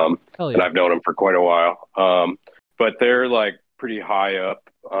 Hell yeah. And I've known him for quite a while. But they're pretty high up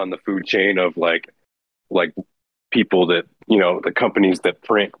on the food chain of people that, the companies that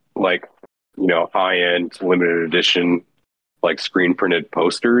print high end limited edition screen printed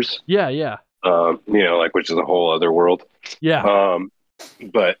posters. Yeah. like which is a whole other world. Yeah.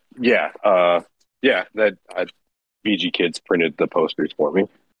 But yeah, that BG Kids printed the posters for me.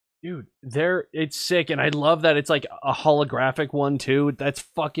 Dude, it's sick, and I love that it's like a holographic one too. That's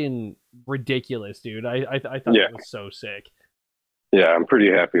fucking ridiculous, dude. I thought that was so sick. Yeah, I'm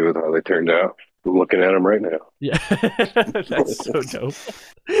pretty happy with how they turned out. I'm looking at them right now. Yeah, that's so dope.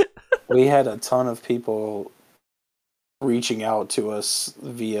 We had a ton of people reaching out to us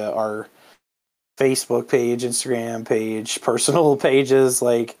via our Facebook page, Instagram page, personal pages.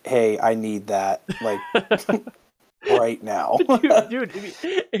 Like, hey, I need that. Like. Right now. dude,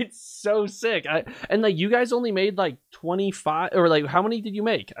 it's so sick. And like you guys only made like 25, or like how many did you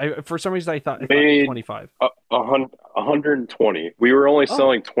make? For some reason I thought 25. 120. We were only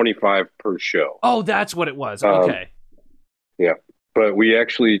selling 25 per show. Oh, that's what it was. Okay. Yeah, but we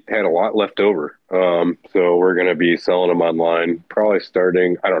actually had a lot left over. So we're going to be selling them online, probably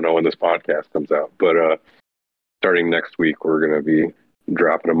starting, I don't know when this podcast comes out, but starting next week, we're going to be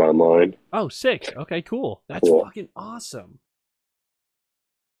dropping them online. Oh, sick. Okay, cool. That's fucking awesome.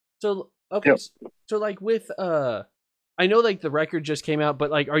 So, okay, Yep. so like with, I know like the record just came out, but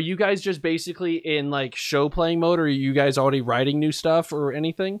like, are you guys just basically in like show playing mode, or are you guys already writing new stuff or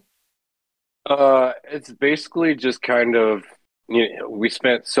anything? It's basically just kind of, we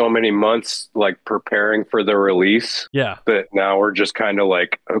spent so many months like preparing for the release. Yeah. That now we're just kind of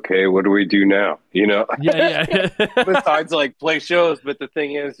like, okay, what do we do now? Yeah. Besides like play shows. But the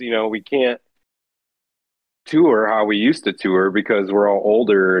thing is, we can't tour how we used to tour because we're all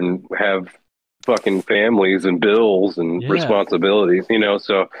older and have fucking families and bills and responsibilities,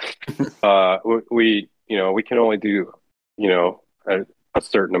 so we can only do, a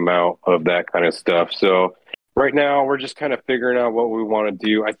certain amount of that kind of stuff. So right now we're just kind of figuring out what we want to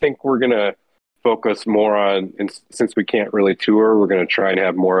do. I think we're going to focus more on, and since we can't really tour, we're going to try and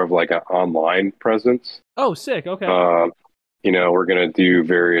have more of like an online presence. Oh, sick. Okay. We're going to do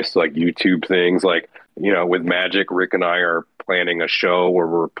various like YouTube things, like, with Magic, Rick and I are planning a show where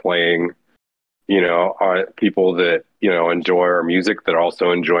we're playing, people that, enjoy our music that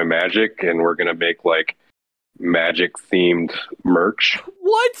also enjoy Magic. And we're going to make like Magic themed merch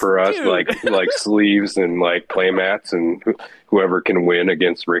for us, dude? like sleeves and like play mats, and whoever can win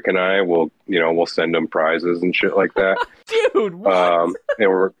against Rick and I will, we'll send them prizes and shit like that. Dude, what?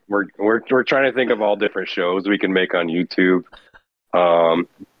 And we're trying to think of all different shows we can make on YouTube,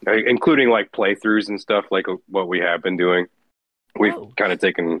 including like playthroughs and stuff like what we have been doing. We've kind of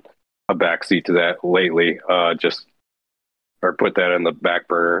taken a backseat to that lately, or put that in the back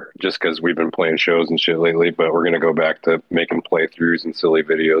burner just because we've been playing shows and shit lately, but we're going to go back to making playthroughs and silly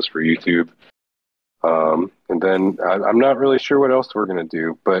videos for YouTube. And then I'm not really sure what else we're going to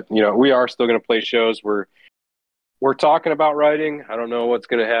do, but we are still going to play shows. We're talking about writing. I don't know what's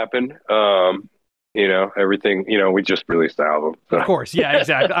going to happen. Everything, we just released the album. So. Of course. Yeah,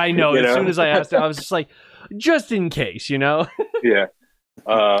 exactly. I know. As soon as I asked, I was just like, just in case, Yeah.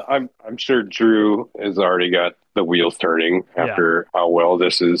 I'm sure Drew has already got the wheels turning after how well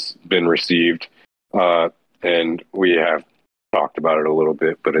this has been received. And we have talked about it a little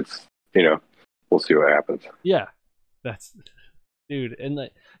bit, but it's, we'll see what happens. Yeah. That's, dude. And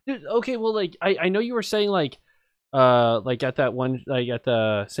like, dude, okay. Well, like, I know you were saying like at that one, like at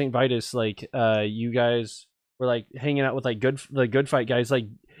the St. Vitus, like, you guys were like hanging out with like the Good Fight guys. Like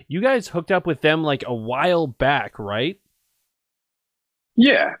you guys hooked up with them like a while back, right?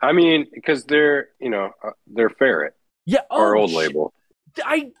 Yeah, I mean, because they're Ferret. Yeah, our old label.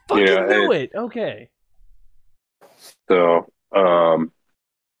 I fucking knew it. Okay. So,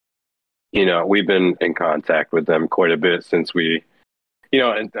 we've been in contact with them quite a bit since we,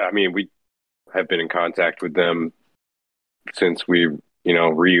 and I mean, we have been in contact with them since we,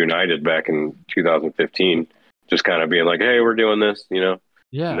 reunited back in 2015. Just kind of being like, hey, we're doing this, Yeah.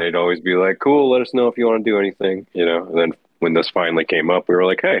 And they'd always be like, cool, let us know if you want to do anything, And then when this finally came up, we were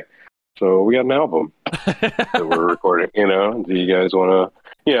like, hey, so we got an album that we're recording, do you guys want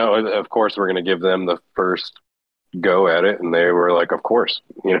to, of course we're going to give them the first go at it. And they were like, of course,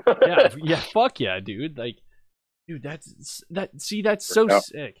 yeah. Fuck yeah, dude. Like, dude, that's so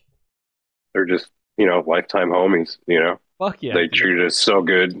sick. They're just, lifetime homies, Fuck yeah. They treated us so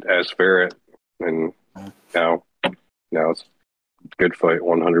good as Ferret. And now it's Good Fight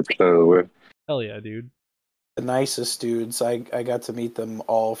 100% of the way. Hell yeah, dude. The nicest dudes. I got to meet them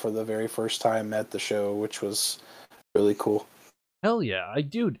all for the very first time at the show, which was really cool. Hell yeah,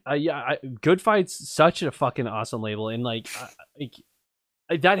 Good Fight's such a fucking awesome label, and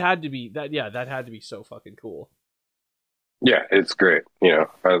that had to be so fucking cool. Yeah, it's great.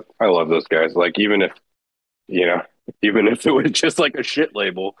 I love those guys. Like, even if even if it was just like a shit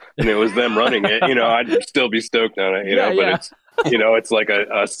label and it was them running it, I'd still be stoked on it, Yeah, but yeah. it's, it's like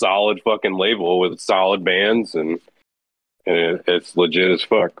a solid fucking label with solid bands and it's legit as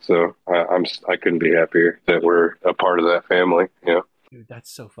fuck. So I couldn't be happier that we're a part of that family. Dude,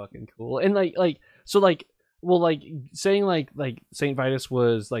 that's so fucking cool. And so well, saying like Saint Vitus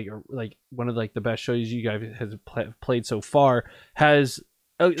was like one of like the best shows you guys has played so far. Has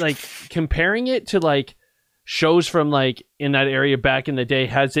like comparing it to like shows from like in that area back in the day,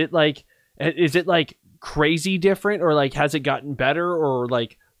 is it like crazy different, or like has it gotten better, or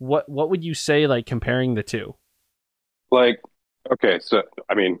like what would you say, like comparing the two? Like, okay, so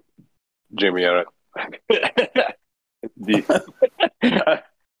I mean, Jimmy,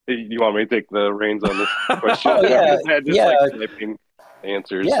 do you want me to take the reins on this question? Oh, yeah, Just yeah. like typing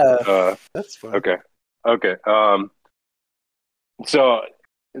answers. Yeah, that's fine. Okay. So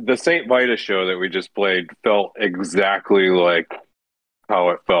the St. Vitus show that we just played felt exactly like how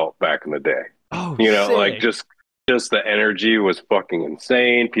it felt back in the day. Oh, Like sick. just the energy was fucking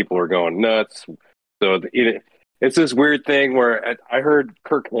insane. People were going nuts. So it's this weird thing where I heard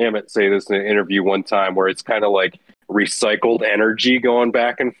Kirk Hammett say this in an interview one time, where it's kind of like recycled energy going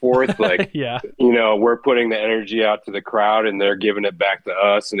back and forth. Like, Yeah. we're putting the energy out to the crowd and they're giving it back to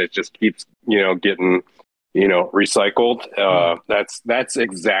us, and it just keeps, getting, recycled. That's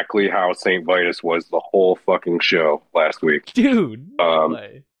exactly how St. Vitus was the whole fucking show last week. Dude. Yeah,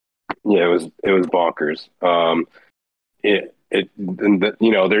 it was bonkers.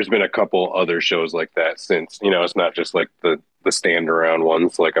 There's been a couple other shows like that since. It's not just like the stand around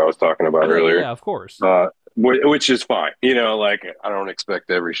ones like I was talking about earlier. Yeah, of course. Which is fine. Like I don't expect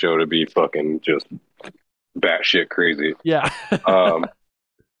every show to be fucking just batshit crazy. Yeah.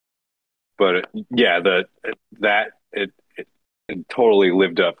 But it totally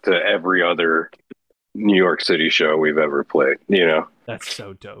lived up to every other New York City show we've ever played. That's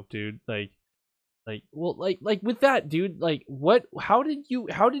so dope, dude. Like with that, dude, like how did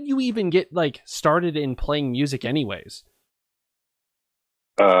you even get like started in playing music anyways?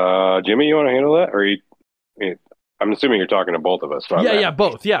 Jimmy, you want to handle that? Or I'm assuming you're talking to both of us. Yeah,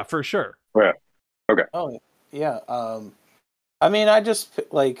 both. Yeah, for sure. Yeah. Okay. Oh, yeah. I mean, I just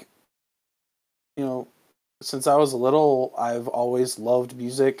like, since I was little, I've always loved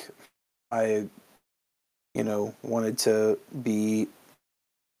music. I, wanted to be.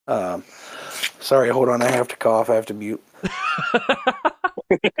 Sorry, hold on. I have to cough. I have to mute.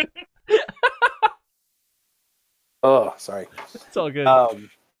 Oh, sorry. It's all good.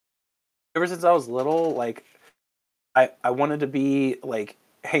 Ever since I was little, like, I wanted to be like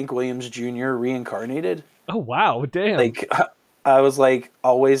Hank Williams Jr. reincarnated. Oh wow, damn. Like, I was like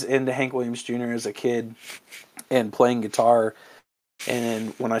always into Hank Williams Jr. as a kid and playing guitar.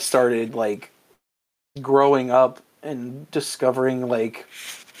 And when I started like growing up and discovering like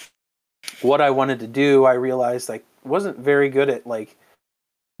what I wanted to do, I realized I wasn't very good at like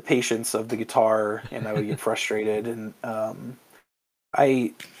the patience of the guitar, and I would get frustrated. And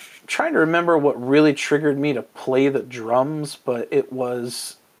I trying to remember what really triggered me to play the drums, but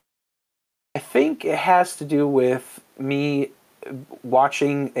I think it has to do with me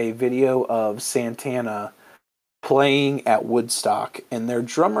watching a video of Santana playing at Woodstock, and their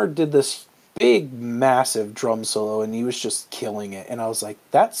drummer did this big, massive drum solo, and he was just killing it. And I was like,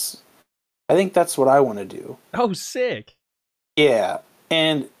 I think that's what I want to do. Oh, sick. Yeah.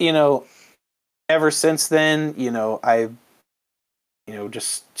 And, ever since then, I've,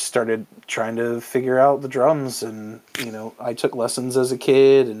 just started trying to figure out the drums, and, I took lessons as a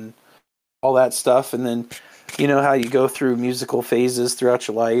kid and all that stuff. And then, how you go through musical phases throughout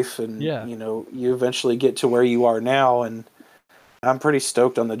your life, and, Yeah. You eventually get to where you are now. And I'm pretty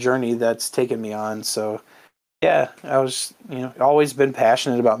stoked on the journey that's taken me on. So, yeah, I was, always been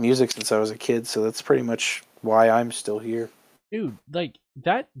passionate about music since I was a kid. So that's pretty much why I'm still here. Dude, like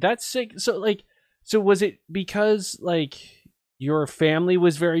that's sick. So was it because like your family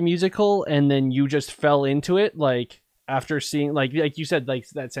was very musical and then you just fell into it, like after seeing like you said, like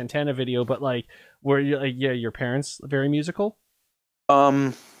that Santana video, but like were you like, yeah, your parents very musical?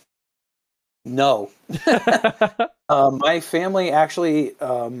 No. My family actually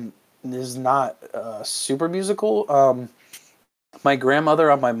is not super musical. My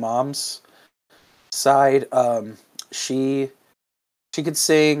grandmother on my mom's side, she could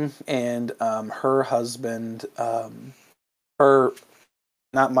sing, and her husband, not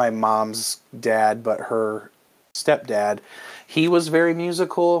my mom's dad, but her stepdad, he was very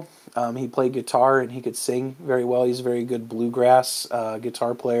musical. He played guitar and he could sing very well. He's a very good bluegrass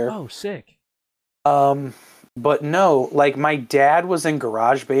guitar player. Oh, sick. But no, like my dad was in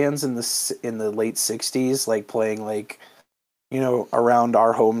garage bands in the late '60s, like playing like, you know, around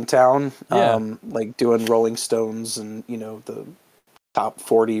our hometown, Yeah. like doing Rolling Stones and, you know, the top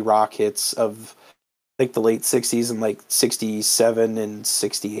 40 rock hits of like the late '60s and like '67 and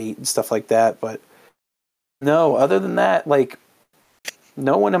 '68 and stuff like that. But no, other than that, like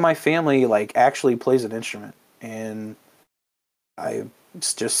no one in my family like actually plays an instrument, and I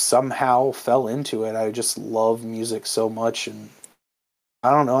just somehow fell into it. I just love music so much, and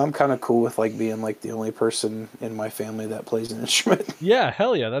I don't know. I'm kind of cool with like being like the only person in my family that plays an instrument. Yeah,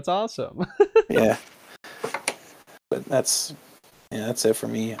 hell yeah, that's awesome. Yeah, but that's it for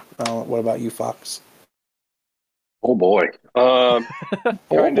me. What about you, Fox? Oh boy. Oh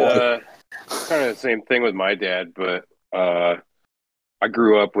Kind boy. of the same thing with my dad, but I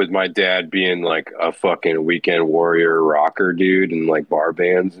grew up with my dad being like a fucking weekend warrior rocker dude and like bar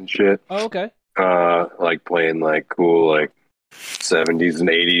bands and shit. Oh, okay. Like playing like cool like 70s and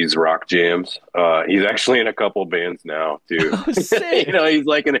 80s rock jams. He's actually in a couple bands now too. Oh, sick. You know, he's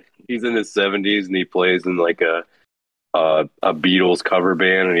in his 70s and he plays in like a Beatles cover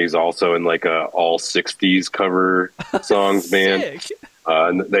band, and he's also in like a all 60s cover songs band. Sick.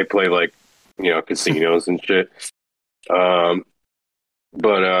 And they play like, you know, casinos and shit.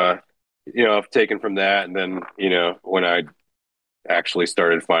 But you know, I've taken from that, and then, you know, when I actually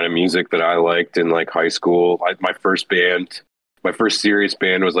started finding music that I liked in like high school, my first serious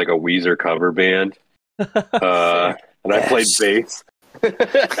band was like a Weezer cover band, and I played bass.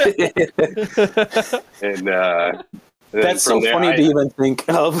 And That's so funny to even think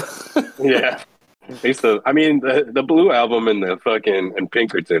of. Yeah. I mean, the Blue album and the fucking and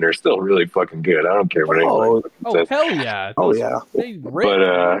Pinkerton are still really fucking good. I don't care what anybody says. Hell yeah. Oh yeah. They rip.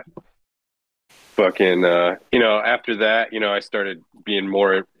 But fucking you know, after that, you know, I started being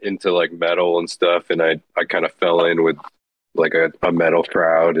more into like metal and stuff, and I kind of fell in with like a metal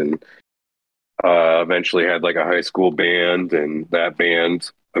crowd, and eventually had like a high school band, and that band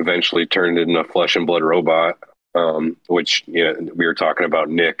eventually turned into Flesh and Blood Robot, which, you know, we were talking about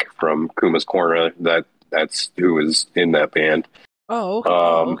Nick from Kuma's Corner. That's who was in that band.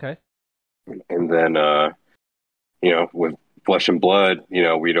 Oh, okay. Okay. And then you know, with Flesh and Blood, you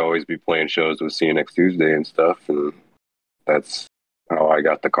know, we'd always be playing shows with See You Next Tuesday and stuff, and that's how I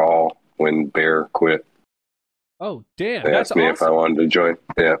got the call when Bear quit. Oh, damn. They That's asked me awesome. if I wanted to join.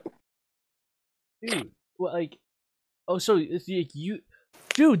 Yeah. Dude, well, like, oh, so it's like you,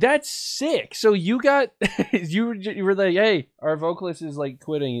 dude, that's sick. So you got, you were like, hey, our vocalist is like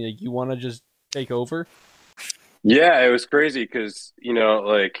quitting. Like, you want to just take over? Yeah, it was crazy because, you know,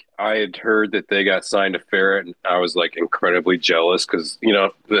 like I had heard that they got signed to Ferret, and I was like incredibly jealous because, you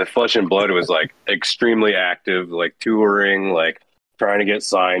know, the Flesh and Blood was like extremely active, like touring, like trying to get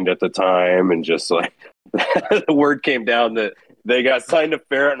signed at the time, and just like the word came down that they got signed to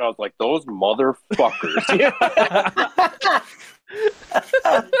Ferret, and I was like, those motherfuckers.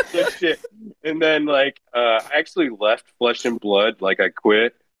 Good shit. And then like I actually left Flesh and Blood, like I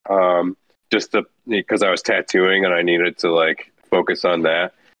quit. Just because I was tattooing and I needed to like focus on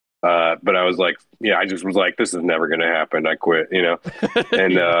that. But I was like, yeah, I just was like, this is never going to happen. I quit, you know?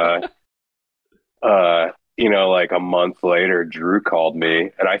 And, you know, like a month later, Drew called me,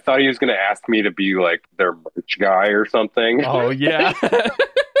 and I thought he was going to ask me to be like their merch guy or something. Oh, yeah.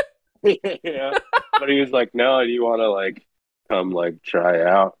 Yeah. But he was like, no, do you want to like come like try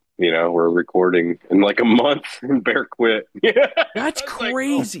out? You know, we're recording in like a month, and Bear quit. Yeah. That's I was like,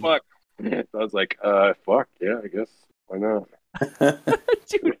 crazy. oh, fuck. I was like, fuck, yeah, I guess. Why not?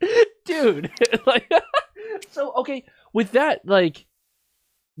 dude. Like, so, okay, with that, like,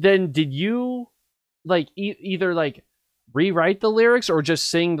 then did you, like, either, like, rewrite the lyrics or just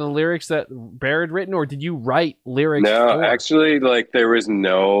sing the lyrics that Bear had written, or did you write lyrics? No, actually, like, there was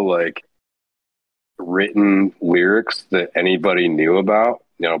no, like, written lyrics that anybody knew about.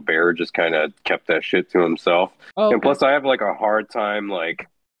 You know, Bear just kind of kept that shit to himself. Oh, okay. And plus, I have, like, a hard time, like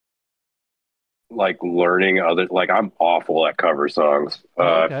learning other, like, I'm awful at cover songs.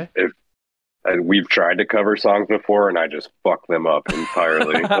 Okay. And we've tried to cover songs before, and I just fuck them up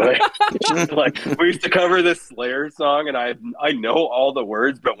entirely. like we used to cover this Slayer song, and I know all the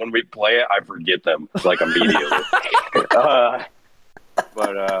words, but when we play it, I forget them like immediately.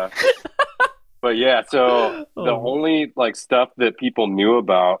 But yeah, so the only like stuff that people knew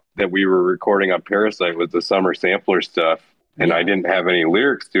about that we were recording on Parasite was the Summer Sampler stuff, and I didn't have any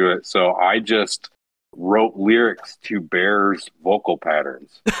lyrics to it, so I just wrote lyrics to Bear's vocal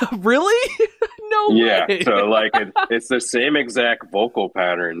patterns. Really? No Yeah, way. so like it's the same exact vocal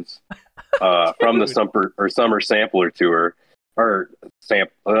patterns from the Summer Sampler tour, or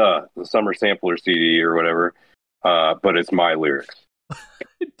the summer sampler CD or whatever, but it's my lyrics.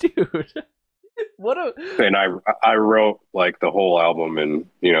 Dude, what a And I wrote like the whole album in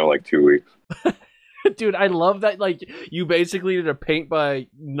like 2 weeks. dude! I love that. Like, you basically did a paint by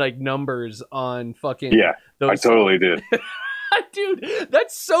like numbers on fucking Yeah, those I totally did. dude,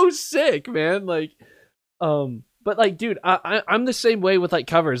 that's so sick, man. Like, but like, dude, I'm the same way with like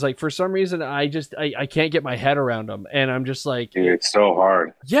covers. Like, for some reason, I can't get my head around them, and I'm just like, Dude, it's so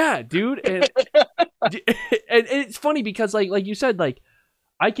hard. yeah, dude, and and it's funny because like you said, like,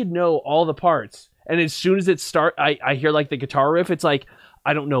 I could know all the parts, and as soon as it I hear like the guitar riff, it's like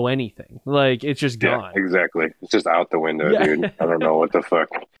I don't know anything. Like, it's just gone. Yeah, exactly. It's just out the window, Yeah. dude. I don't know what the fuck.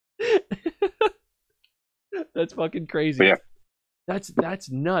 That's fucking crazy. But yeah. That's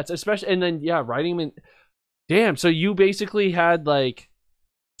nuts. Especially, and then writing them in. Damn. So you basically had like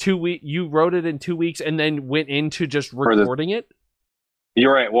 2 weeks. You wrote it in 2 weeks, and then went into just recording it.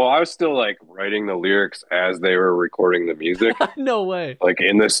 You're right. Well, I was still like writing the lyrics as they were recording the music, No way. like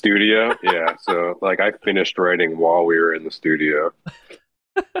in the studio. Yeah. So like I finished writing while we were in the studio.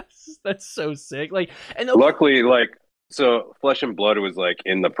 That's so sick. Like, and Luckily, like, so Flesh and Blood was like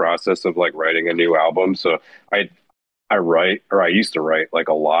in the process of like writing a new album. So I used to write like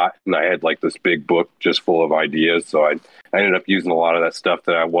a lot, and I had like this big book just full of ideas. So I ended up using a lot of that stuff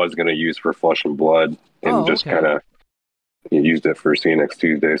that I was going to use for Flesh and Blood, and just kind of used it for See Next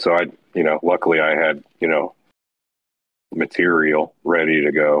Tuesday. So luckily I had, material ready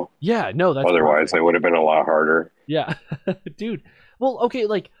to go. Yeah, no, that's otherwise perfect. it would have been a lot harder. Yeah. Dude. Well, okay,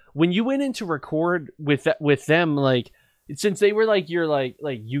 like when you went in to record with them, like, since they were like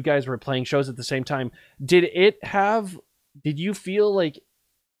you guys were playing shows at the same time, did you feel like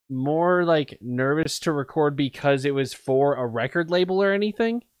more like nervous to record because it was for a record label or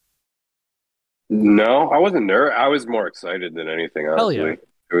anything? No, I wasn't nervous. I was more excited than anything, honestly. Hell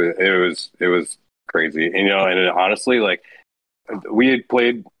yeah. It was crazy. And, and honestly, like, we had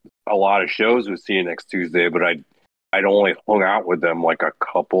played a lot of shows with See You Next Tuesday, but I'd only hung out with them like a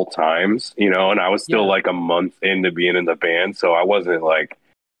couple times, and I was still like a month into being in the band, so I wasn't like,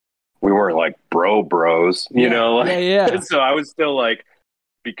 we weren't like bros, you know? Like, yeah. So I was still like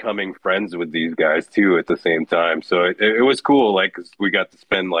becoming friends with these guys too at the same time. So it was cool. Like, 'cause we got to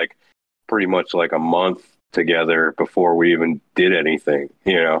spend like pretty much like a month together before we even did anything,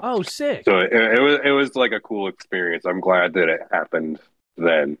 Oh, sick. So it was like a cool experience. I'm glad that it happened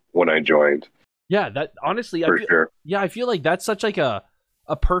then when I joined. Yeah, that honestly, Sure. Yeah, I feel like that's such like a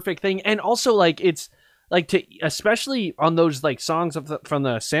perfect thing, and also like it's like to especially on those like songs from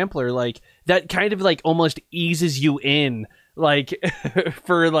the sampler, like that kind of like almost eases you in, like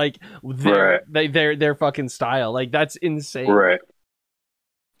for like their fucking style. Like, that's insane, right?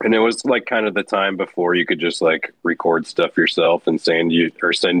 And it was like kind of the time before you could just like record stuff yourself and send you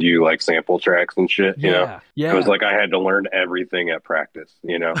like sample tracks and shit. Yeah. It was like I had to learn everything at practice.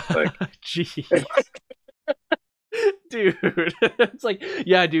 Like, jeez. Dude, it's like,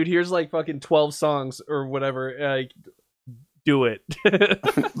 yeah, dude, here's like fucking 12 songs or whatever, like, do it.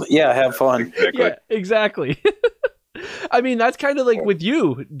 Yeah, have fun. Exactly. Yeah, exactly. I mean, that's kind of like with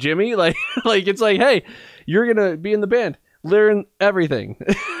you, Jimmy, like it's like, hey, you're gonna be in the band, learn everything.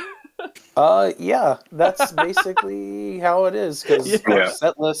 Yeah, that's basically how it is, because our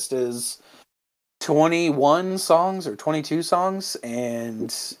set list is 21 songs or 22 songs,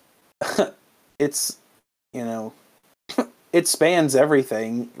 and it's, it spans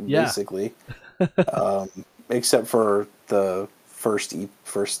everything, basically. Except for the first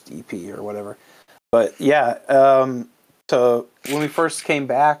EP or whatever. But yeah, so when we first came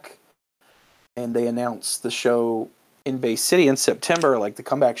back and they announced the show in Bay City in September, like the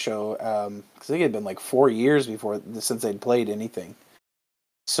comeback show, because it had been like 4 years since they'd played anything.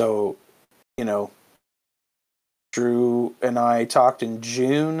 So, Drew and I talked in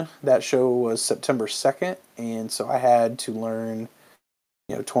June. That show was September 2nd, and so I had to learn,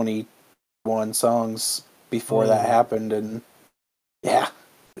 21 songs before that happened, and yeah,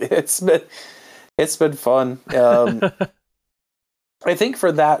 it's been fun. I think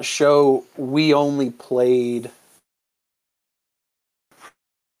for that show we only played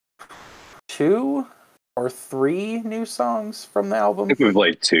 2 or 3 new songs from the album. I think we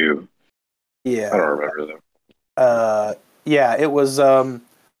played 2. Yeah, I don't remember them. Yeah, it was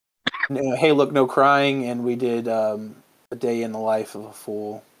Hey Look No Crying, and we did A Day in the Life of a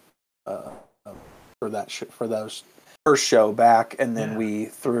Fool for that for those first show back, and then we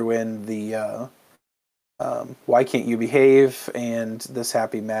threw in the Why Can't You Behave, and This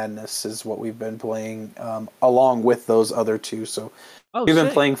Happy Madness is what we've been playing along with those other 2. So we've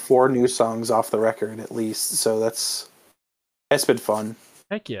been playing 4 new songs off the record at least. So that's It's been fun.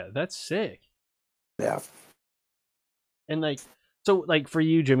 Heck yeah, that's sick. Yeah. And like, so like for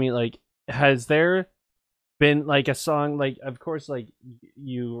you, Jimmy, like, has there been like a song, like, of course, like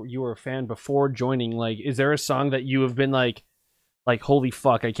you were a fan before joining, like, is there a song that you have been like holy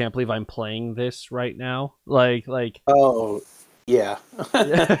fuck, I can't believe I'm playing this right now, like Oh, yeah.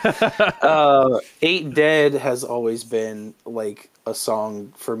 Eight Dead has always been like a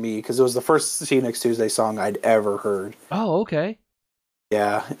song for me because it was the first See You Next Tuesday song I'd ever heard. Oh, okay.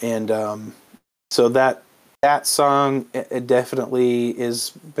 Yeah, and so that song, it definitely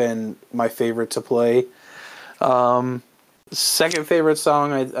has been my favorite to play. Second favorite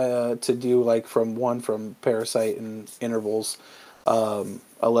song I to do, like from Parasite and Intervals,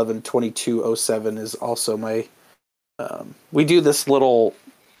 11/22/07 is also my. We do this little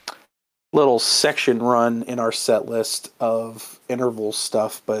section run in our set list of Intervals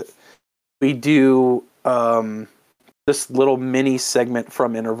stuff, but we do this little mini segment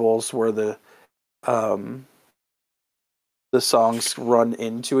from Intervals where the songs run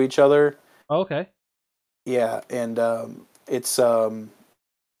into each other. Okay. Yeah, and it's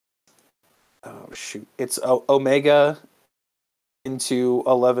it's Omega into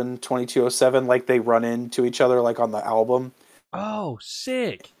 11/22/07, like they run into each other like on the album. Oh,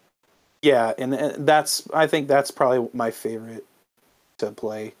 sick. Yeah, and I think that's probably my favorite to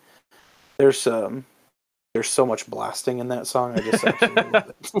play. There's so much blasting in that song. I just absolutely love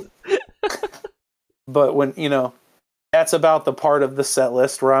it. But when that's about the part of the set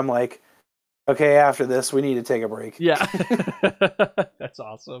list where I'm like, okay, after this we need to take a break. Yeah. That's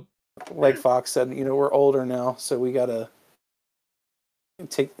awesome. Like Fox said, we're older now, so we gotta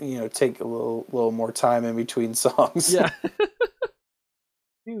take a little more time in between songs. Yeah.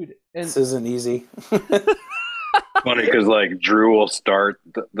 Dude, and This isn't easy. Funny because like Drew will start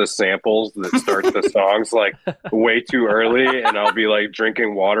the samples that start the songs like way too early, and I'll be like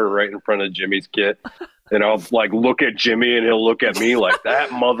drinking water right in front of Jimmy's kit, and I'll like look at Jimmy, and he'll look at me like that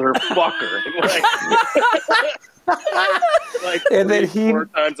motherfucker, like And then 4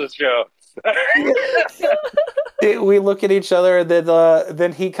 times a show. We look at each other, and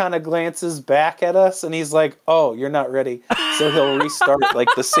then he kind of glances back at us, and he's like, "Oh, you're not ready." So he'll restart like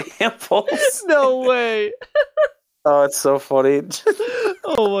the samples. no way. Oh, it's so funny.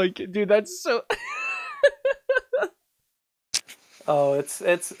 Oh my god, dude, that's so. Oh, it's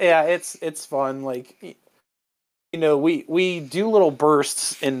fun. Like, we do little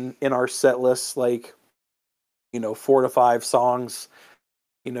bursts in our set lists, like 4 to 5 songs,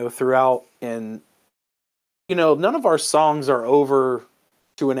 throughout, and none of our songs are over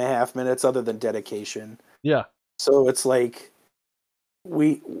 2.5 minutes, other than Dedication. Yeah. So it's like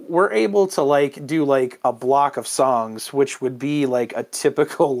we're able to like do like a block of songs, which would be like a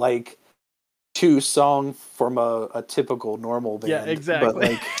typical like 2 song from a typical normal band. Yeah, exactly. But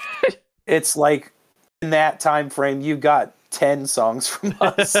like it's like in that time frame you got 10 songs from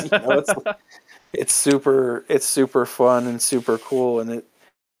us. It's super fun and super cool, and it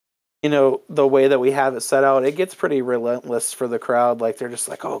the way that we have it set out, it gets pretty relentless for the crowd. Like they're just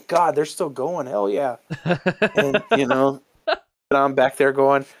like, oh god, they're still going, hell yeah. And and I'm back there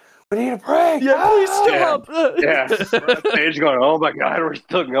going, we need a break. Yeah, please stop. Yeah, we're on stage going, oh my god, we're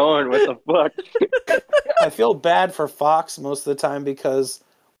still going. What the fuck? I feel bad for Fox most of the time because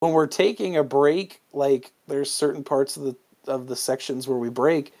when we're taking a break, like there's certain parts of the sections where we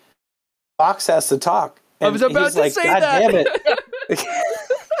break, Fox has to talk. I was about he's to like, say god that. damn it.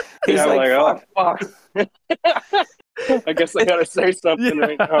 He's Yeah, I'm like, like, oh fuck. I guess I gotta say something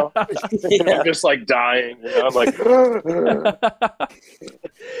right now. I'm just like dying. I'm like, he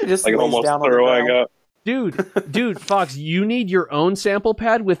just like lays almost down on the throwing ground. up. Dude, Fox, you need your own sample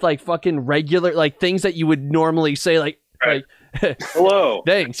pad with like fucking regular like things that you would normally say like Right. like Hello.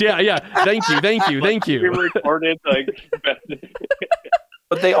 thanks. Yeah. Thank you. We recorded like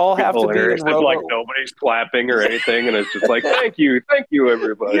But they all have to be in like nobody's clapping or anything, and it's just like thank you,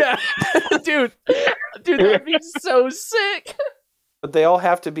 everybody. Yeah. Dude, that'd be so sick. But they all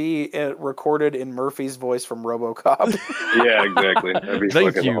have to be recorded in Murphy's voice from RoboCop. Yeah, exactly. That'd be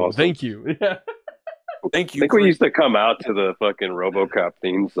fucking awesome. Thank you. Yeah. Thank I think we used to come out to the fucking RoboCop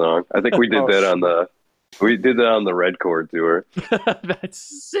theme song. I think we did that on the Red Chord tour. That's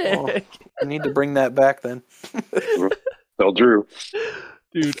sick. Oh, I need to bring that back then. Tell Drew.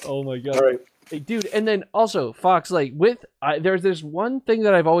 Dude, oh my god. All right. Hey, dude, and then also Fox, like there's this one thing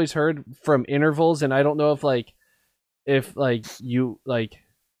that I've always heard from Intervals, and I don't know if you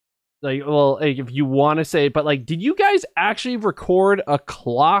if you want to say it, but like, did you guys actually record a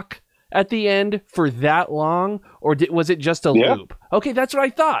clock at the end for that long, or was it just a loop? Okay, that's what I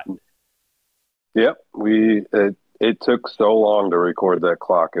thought. Yep, we It took so long to record that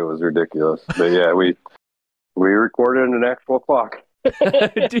clock. It was ridiculous. But yeah, we recorded an actual clock.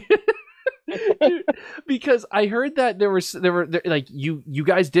 Dude, because I heard that there were like you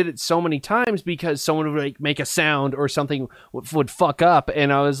guys did it so many times because someone would like make a sound or something would fuck up,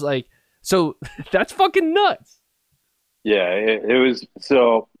 and I was like, so that's fucking nuts. Yeah, it was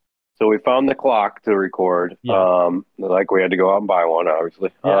so we found the clock to record. Yeah. Like we had to go out and buy one,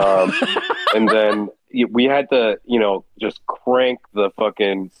 obviously. Yeah. And then we had to, just crank the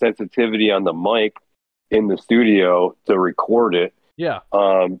fucking sensitivity on the mic in the studio to record it. Yeah.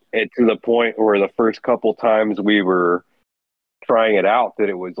 And to the point where the first couple times we were trying it out, that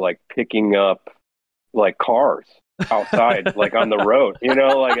it was like picking up like cars outside, like on the road,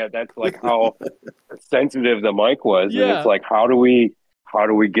 like that's like how sensitive the mic was. Yeah. And it's like, how do we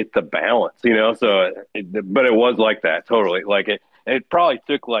get the balance, So, but it was like that totally. Like it probably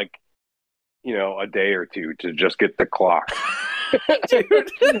took like, a day or two to just get the clock.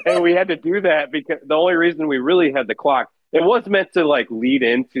 And we had to do that because the only reason we really had the clock, it was meant to like lead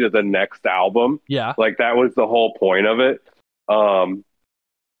into the next album. Yeah. Like that was the whole point of it.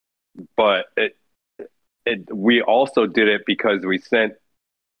 But we also did it because we sent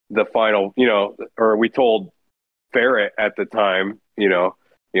the final, or we told Ferret at the time,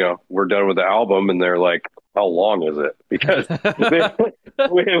 we're done with the album, and they're like, how long is it? Because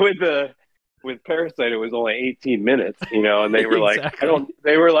with Parasite, it was only 18 minutes, and they were like, Exactly. I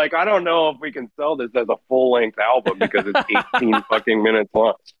don't know if we can sell this as a full length album because it's 18 fucking minutes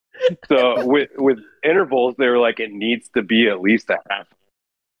long. So with intervals, they were like, it needs to be at least a half.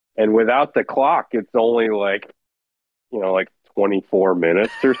 And without the clock, it's only like 24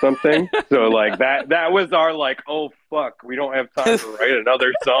 minutes or something. So like that was our like, oh fuck, we don't have time to write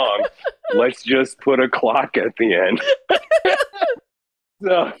another song. Let's just put a clock at the end.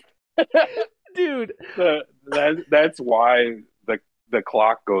 So Dude. that's why the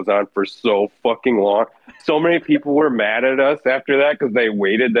clock goes on for so fucking long. So many people were mad at us after that because they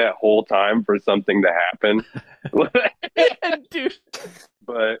waited that whole time for something to happen. Dude.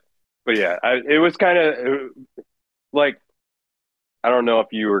 But yeah, it was kind of like, I don't know if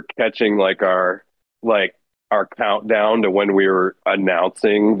you were catching like our countdown to when we were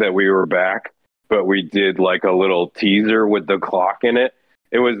announcing that we were back, but we did like a little teaser with the clock in it.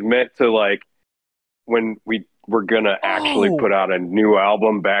 It was meant to like, when we were gonna actually put out a new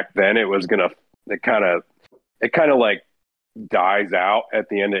album back then, it kind of like dies out at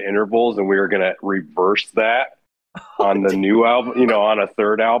the end of intervals, and we were gonna reverse that on the new album, on a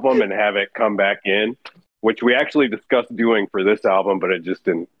third album, and have it come back in, which we actually discussed doing for this album, but it just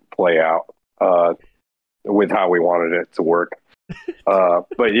didn't play out with how we wanted it to work.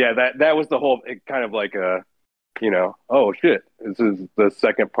 But yeah, that was the whole, it kind of like a, oh shit, this is the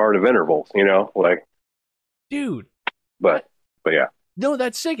second part of intervals, like, dude. But yeah. No,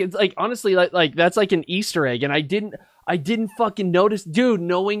 that's sick. It's like, honestly, like that's like an Easter egg, and I didn't fucking notice, dude.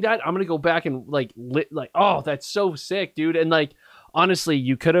 Knowing that, I'm gonna go back and oh, that's so sick, dude. And like, honestly,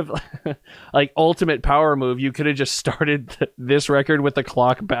 you could have like ultimate power move. You could have just started this record with the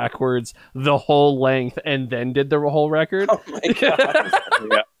clock backwards the whole length, and then did the whole record. Oh my god.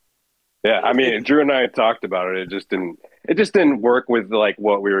 Yeah. I mean, Drew and I had talked about it. It just didn't work with like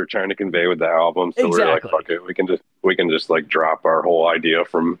what we were trying to convey with the album. So we were like, fuck it, we can just like drop our whole idea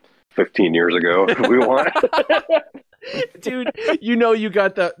from 15 years ago if we want. Dude, you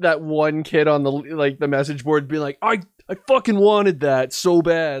got that one kid on the message board being like, I fucking wanted that so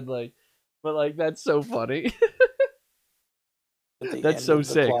bad, like, but like that's so funny. That's so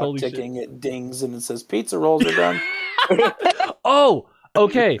sick. Holy ticking, shit. it dings and it says pizza rolls are done. Oh,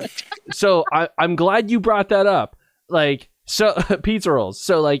 okay. So I'm glad you brought that up. Like, so pizza rolls.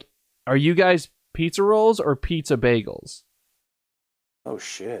 So like, are you guys pizza rolls or pizza bagels? Oh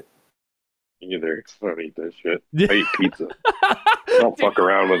shit. Either. I don't eat that shit. I eat pizza. I don't fuck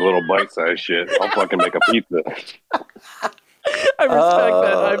around with little bite-sized shit. I'll fucking make a pizza. I respect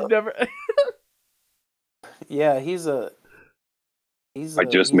that. I've never. Yeah, I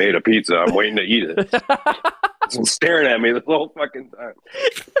just made a pizza. I'm waiting to eat it. It's staring at me the whole fucking time.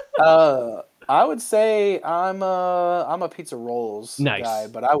 I would say I'm a pizza rolls Nice. guy,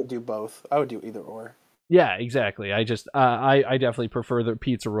 but I would do both. I would do either or. Yeah, exactly. I just I definitely prefer the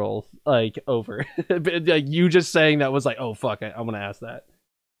pizza roll like over. But, like, you just saying that was like, oh fuck, I'm gonna ask that.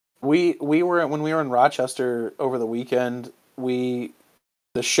 We were when we were in Rochester over the weekend. The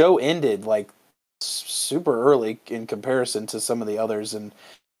show ended like super early in comparison to some of the others, and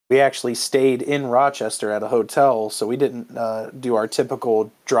we actually stayed in Rochester at a hotel, so we didn't do our typical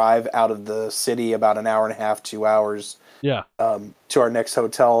drive out of the city about an hour and a half, 2 hours Yeah. to our next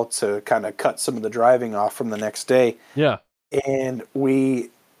hotel to kind of cut some of the driving off from the next day. Yeah. And we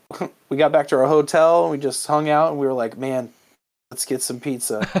got back to our hotel and we just hung out and we were like, man, let's get some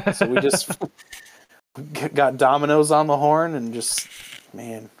pizza. So we just got Domino's on the horn and just,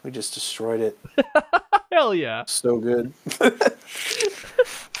 man, we just destroyed it. Hell yeah. So good.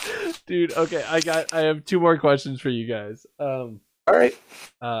 Dude, okay, I have two more questions for you guys. All right.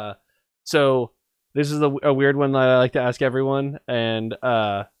 So this is a weird one that I like to ask everyone, and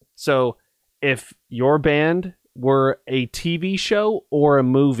so if your band were a TV show or a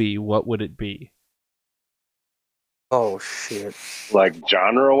movie, what would it be? Oh, shit. Like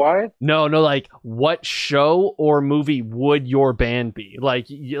genre wise? No, like what show or movie would your band be? Like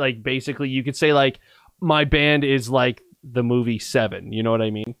basically you could say like my band is like the movie Seven. You know what I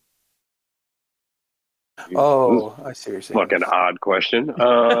mean? Oh, I see what you're saying. Fucking odd question.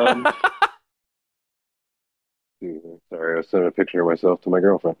 Sorry, I was sending a picture of myself to my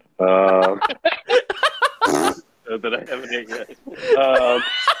girlfriend. That I haven't ate yet.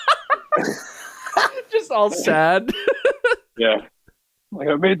 Just all sad. Yeah. Like,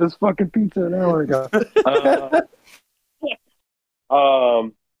 I made this fucking pizza an hour ago.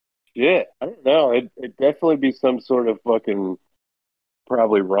 Yeah, I don't know. It'd definitely be some sort of fucking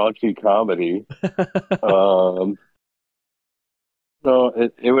probably raunchy comedy. So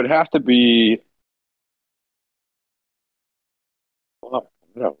it would have to be. I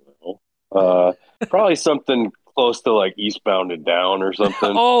don't know. Probably something close to like Eastbound and Down or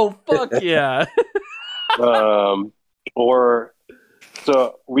something. Oh fuck yeah. Or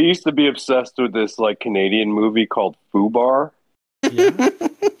so we used to be obsessed with this like Canadian movie called Fubar. Yeah.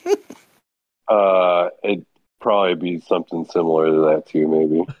 It'd probably be something similar to that too,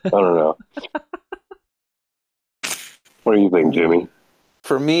 maybe. I don't know. What do you think, Jimmy?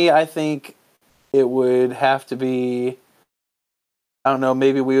 For me, I think it would have to be, I don't know,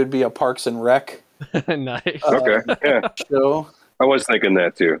 maybe we would be a Parks and Rec Nice. Okay, yeah. show. I was thinking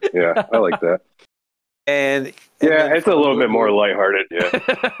that too. Yeah, I like that. And Yeah, then it's a little bit more lighthearted,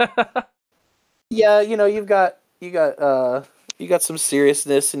 yeah. Yeah, you know, you got some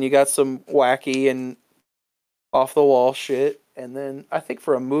seriousness and you got some wacky and off the wall shit. And then I think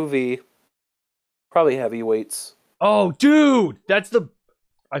for a movie, probably Heavyweights. Oh, dude,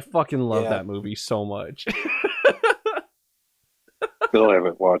 I fucking love Yeah. that movie so much. Still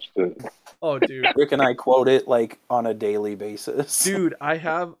haven't watched it. Oh, dude. Rick and I quote it like on a daily basis. Dude, I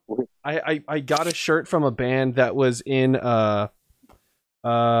got a shirt from a band that was in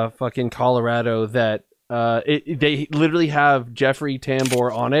fucking Colorado that they literally have Jeffrey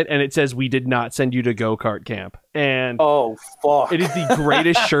Tambor on it, and it says we did not send you to go-kart camp. And Oh fuck! it is the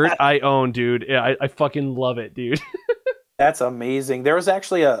greatest shirt I own, dude. I fucking love it, dude. That's amazing. There was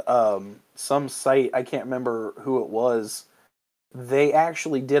actually a some site, I can't remember who it was. They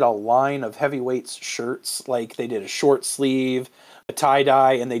actually did a line of Heavyweights shirts. Like they did a short sleeve, a tie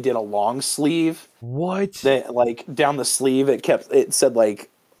dye, and they did a long sleeve. What? That like down the sleeve it said like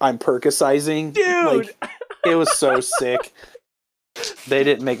I'm percusizing. Dude! Like, it was so sick. They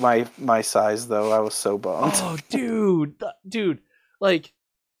didn't make my size though. I was so bummed. Oh, dude, like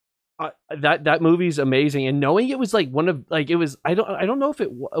that movie's amazing. And knowing it was like one of like it was, I don't know if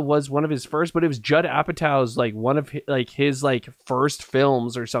it was one of his first, but it was Judd Apatow's like one of his like first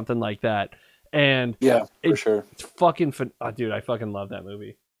films or something like that. And Yeah, for sure. it's fucking dude, I fucking love that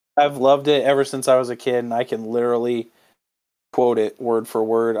movie. I've loved it ever since I was a kid, and I can literally quote it word for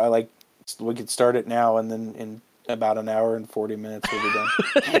word. We could start it now, and then in about an hour and 40 minutes we'll be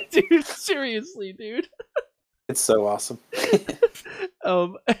done. Dude, seriously, dude. It's so awesome.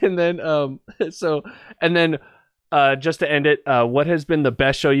 And then just to end it, what has been the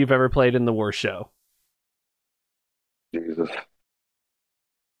best show you've ever played and the worst show? Jesus.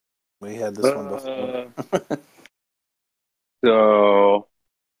 We had this one before. So,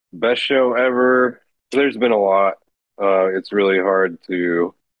 best show ever. There's been a lot. It's really hard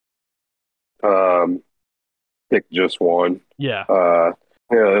to pick just one. Yeah.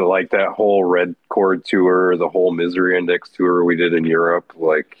 Like that whole Red Chord tour, the whole Misery Index tour we did in Europe.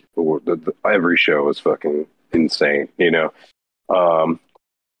 Like every show was fucking insane. You know,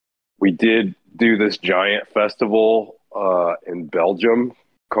 we did do this giant festival in Belgium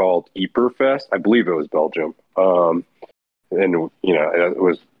called Yperfest. I believe it was Belgium. And you know, it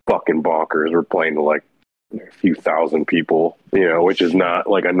was fucking bonkers. We're playing to like a few thousand people, you know, which is not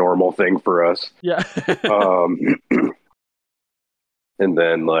like a normal thing for us. Yeah. And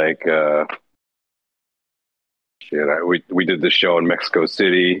then like shit. We did the show in Mexico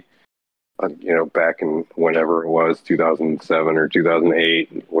City, back in whenever it was, 2007 or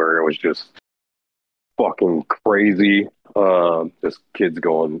 2008, where it was just fucking crazy. Just kids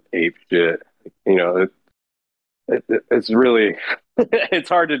going ape shit. It's really it's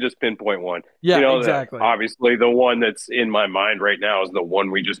hard to just pinpoint one. Yeah, exactly. Obviously, the one that's in my mind right now is the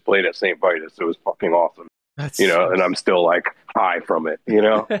one we just played at St. Vitus. It was fucking awesome. That's And I'm still like high from it.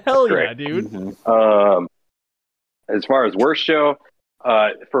 Hell Great. yeah, dude. Mhm. As far as worst show,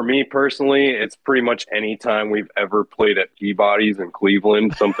 for me personally, it's pretty much any time we've ever played at Peabody's in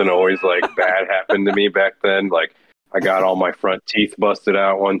Cleveland. Something always like bad happened to me back then. Like I got all my front teeth busted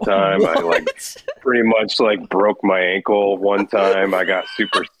out one time. I like pretty much like broke my ankle one time. I got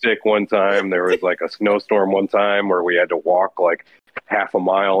super sick one time. There was like a snowstorm one time where we had to walk like half a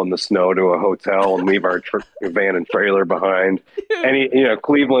mile in the snow to a hotel and leave our van and trailer behind.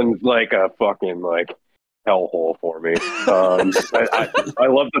 Cleveland's like a fucking like hellhole for me. I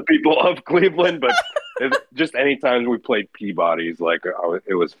love the people of Cleveland, but just any time we played Peabody's, like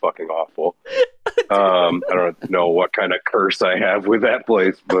it was fucking awful. I don't know what kind of curse I have with that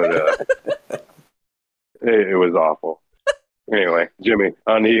place, but it was awful. Anyway, Jimmy,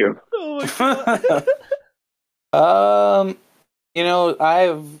 on to you. Oh my God.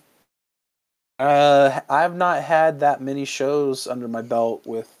 I've not had that many shows under my belt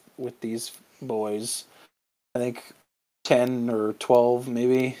with these boys. I think 10 or 12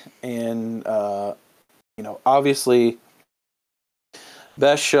 maybe, and obviously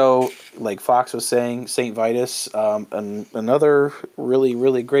best show, like Fox was saying, St. Vitus. And another really,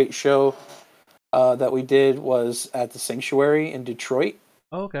 really great show that we did was at the Sanctuary in Detroit.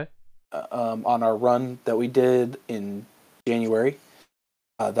 Oh, okay. On our run that we did in January.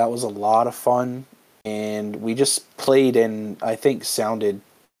 That was a lot of fun, and we just played and I think sounded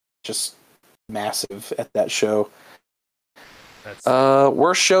just massive at that show.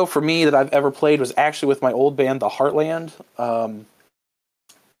 Worst show for me that I've ever played was actually with my old band, The Heartland.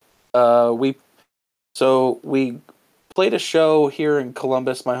 We played a show here in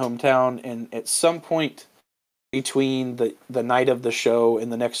Columbus, my hometown, and at some point between the night of the show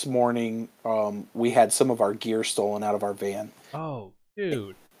and the next morning, we had some of our gear stolen out of our van. Oh,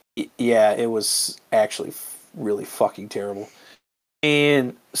 dude. Yeah, it was actually really fucking terrible.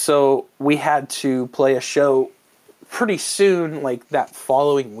 And so we had to play a show pretty soon, like that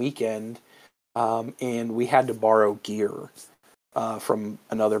following weekend, and we had to borrow gear from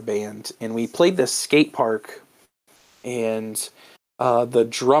another band. And we played this skate park, and the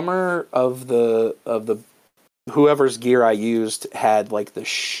drummer of the whoever's gear I used had like the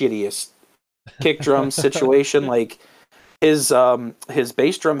shittiest kick drum situation. Like his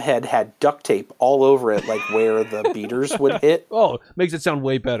bass drum head had duct tape all over it, like where the beaters would hit. Oh, makes it sound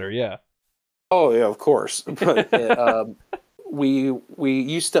way better. Yeah. Oh yeah, of course. But we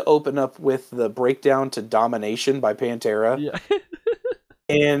used to open up with the breakdown to Domination by Pantera. Yeah.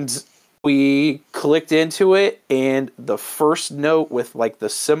 And we clicked into it, and the first note with like the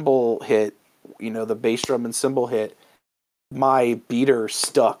cymbal hit, the bass drum and cymbal hit, my beater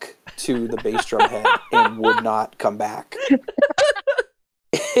stuck to the bass drum head and would not come back.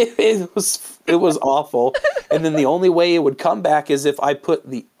 It was awful. And then the only way it would come back is if I put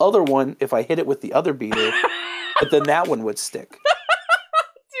the other one, if I hit it with the other beater, but then that one would stick.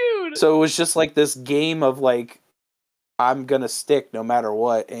 Dude. So it was just like this game of like, I'm gonna stick no matter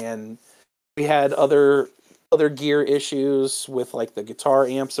what. And we had other gear issues with like the guitar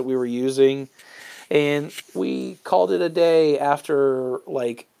amps that we were using. And we called it a day after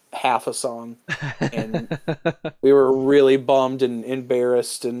like half a song. And we were really bummed and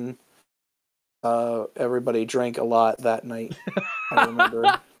embarrassed, and everybody drank a lot that night, I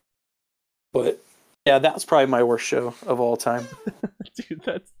remember. But yeah, that was probably my worst show of all time. Dude,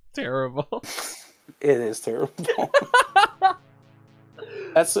 that's terrible. It is terrible.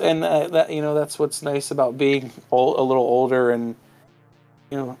 That's what's nice about being a little older, and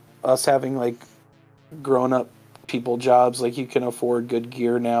us having like grown up people jobs. Like you can afford good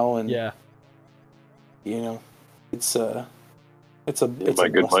gear now, and yeah, it's a good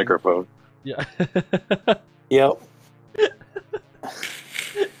blessing. Microphone. Yeah. Yep.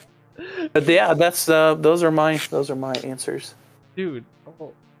 But yeah, that's those are my answers, dude.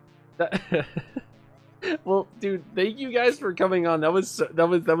 Well, dude, thank you guys for coming on. That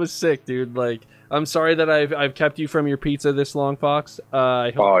was sick, dude. Like, I'm sorry that I've kept you from your pizza this long, Fox.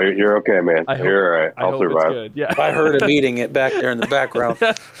 You're okay, man. You're all right. I'll survive. Good. Yeah. I heard him eating it back there in the background.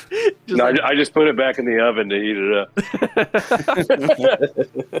 I just put it back in the oven to heat it up.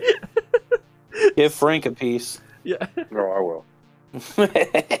 Give Frank a piece. Yeah. No, I will.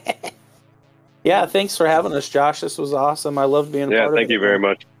 Yeah, thanks for having us, Josh. This was awesome. I loved being a Yeah, part of it. thank you very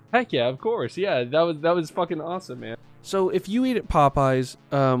much. Heck yeah, of course. Yeah, that was fucking awesome, man. So if you eat at Popeyes,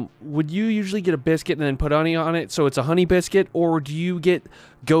 would you usually get a biscuit and then put honey on it, so it's a honey biscuit, or do you get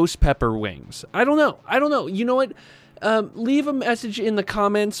ghost pepper wings? I don't know. You know what? Leave a message in the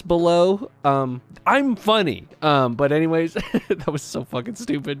comments below. I'm funny. But anyways, that was so fucking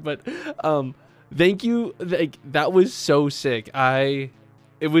stupid. But thank you. Like, that was so sick.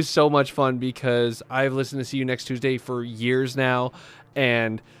 It was so much fun because I've listened to See You Next Tuesday for years now,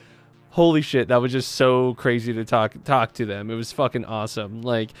 and holy shit, that was just so crazy to talk to them. It was fucking awesome.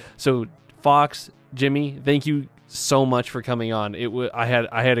 Like, so Fox, Jimmy, thank you so much for coming on. I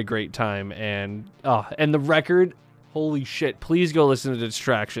had a great time, and the record, holy shit, please go listen to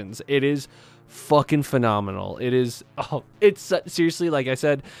Distractions. It is fucking phenomenal. It is it's seriously, like I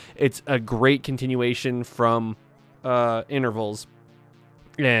said, it's a great continuation from Intervals,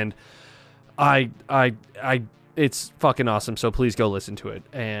 and I it's fucking awesome, so please go listen to it.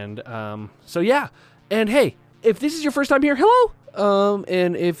 And so yeah, and hey, if this is your first time here, hello,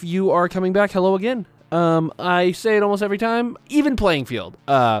 and if you are coming back, hello again. I say it almost every time, even playing field.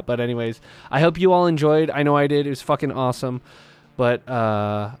 But anyways, I hope you all enjoyed. I know I did. It was fucking awesome. But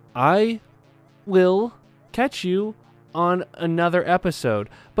I will catch you on another episode.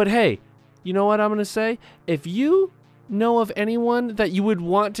 But hey, you know what I'm gonna say? If you know of anyone that you would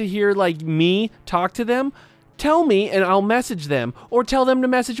want to hear like me talk to them, tell me and I'll message them, or tell them to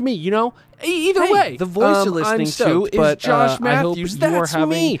message me, you know? Either way. The voice you're listening I'm stoked, to but, is Josh I hope Matthews. you are That's having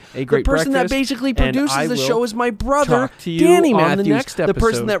me. a great the person that breakfast, basically and produces I the will show is my brother, talk to you Danny on the Matthews. next The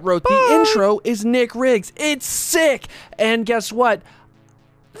person episode. that wrote the intro is Nick Riggs. It's sick. And guess what?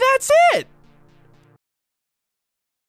 That's it.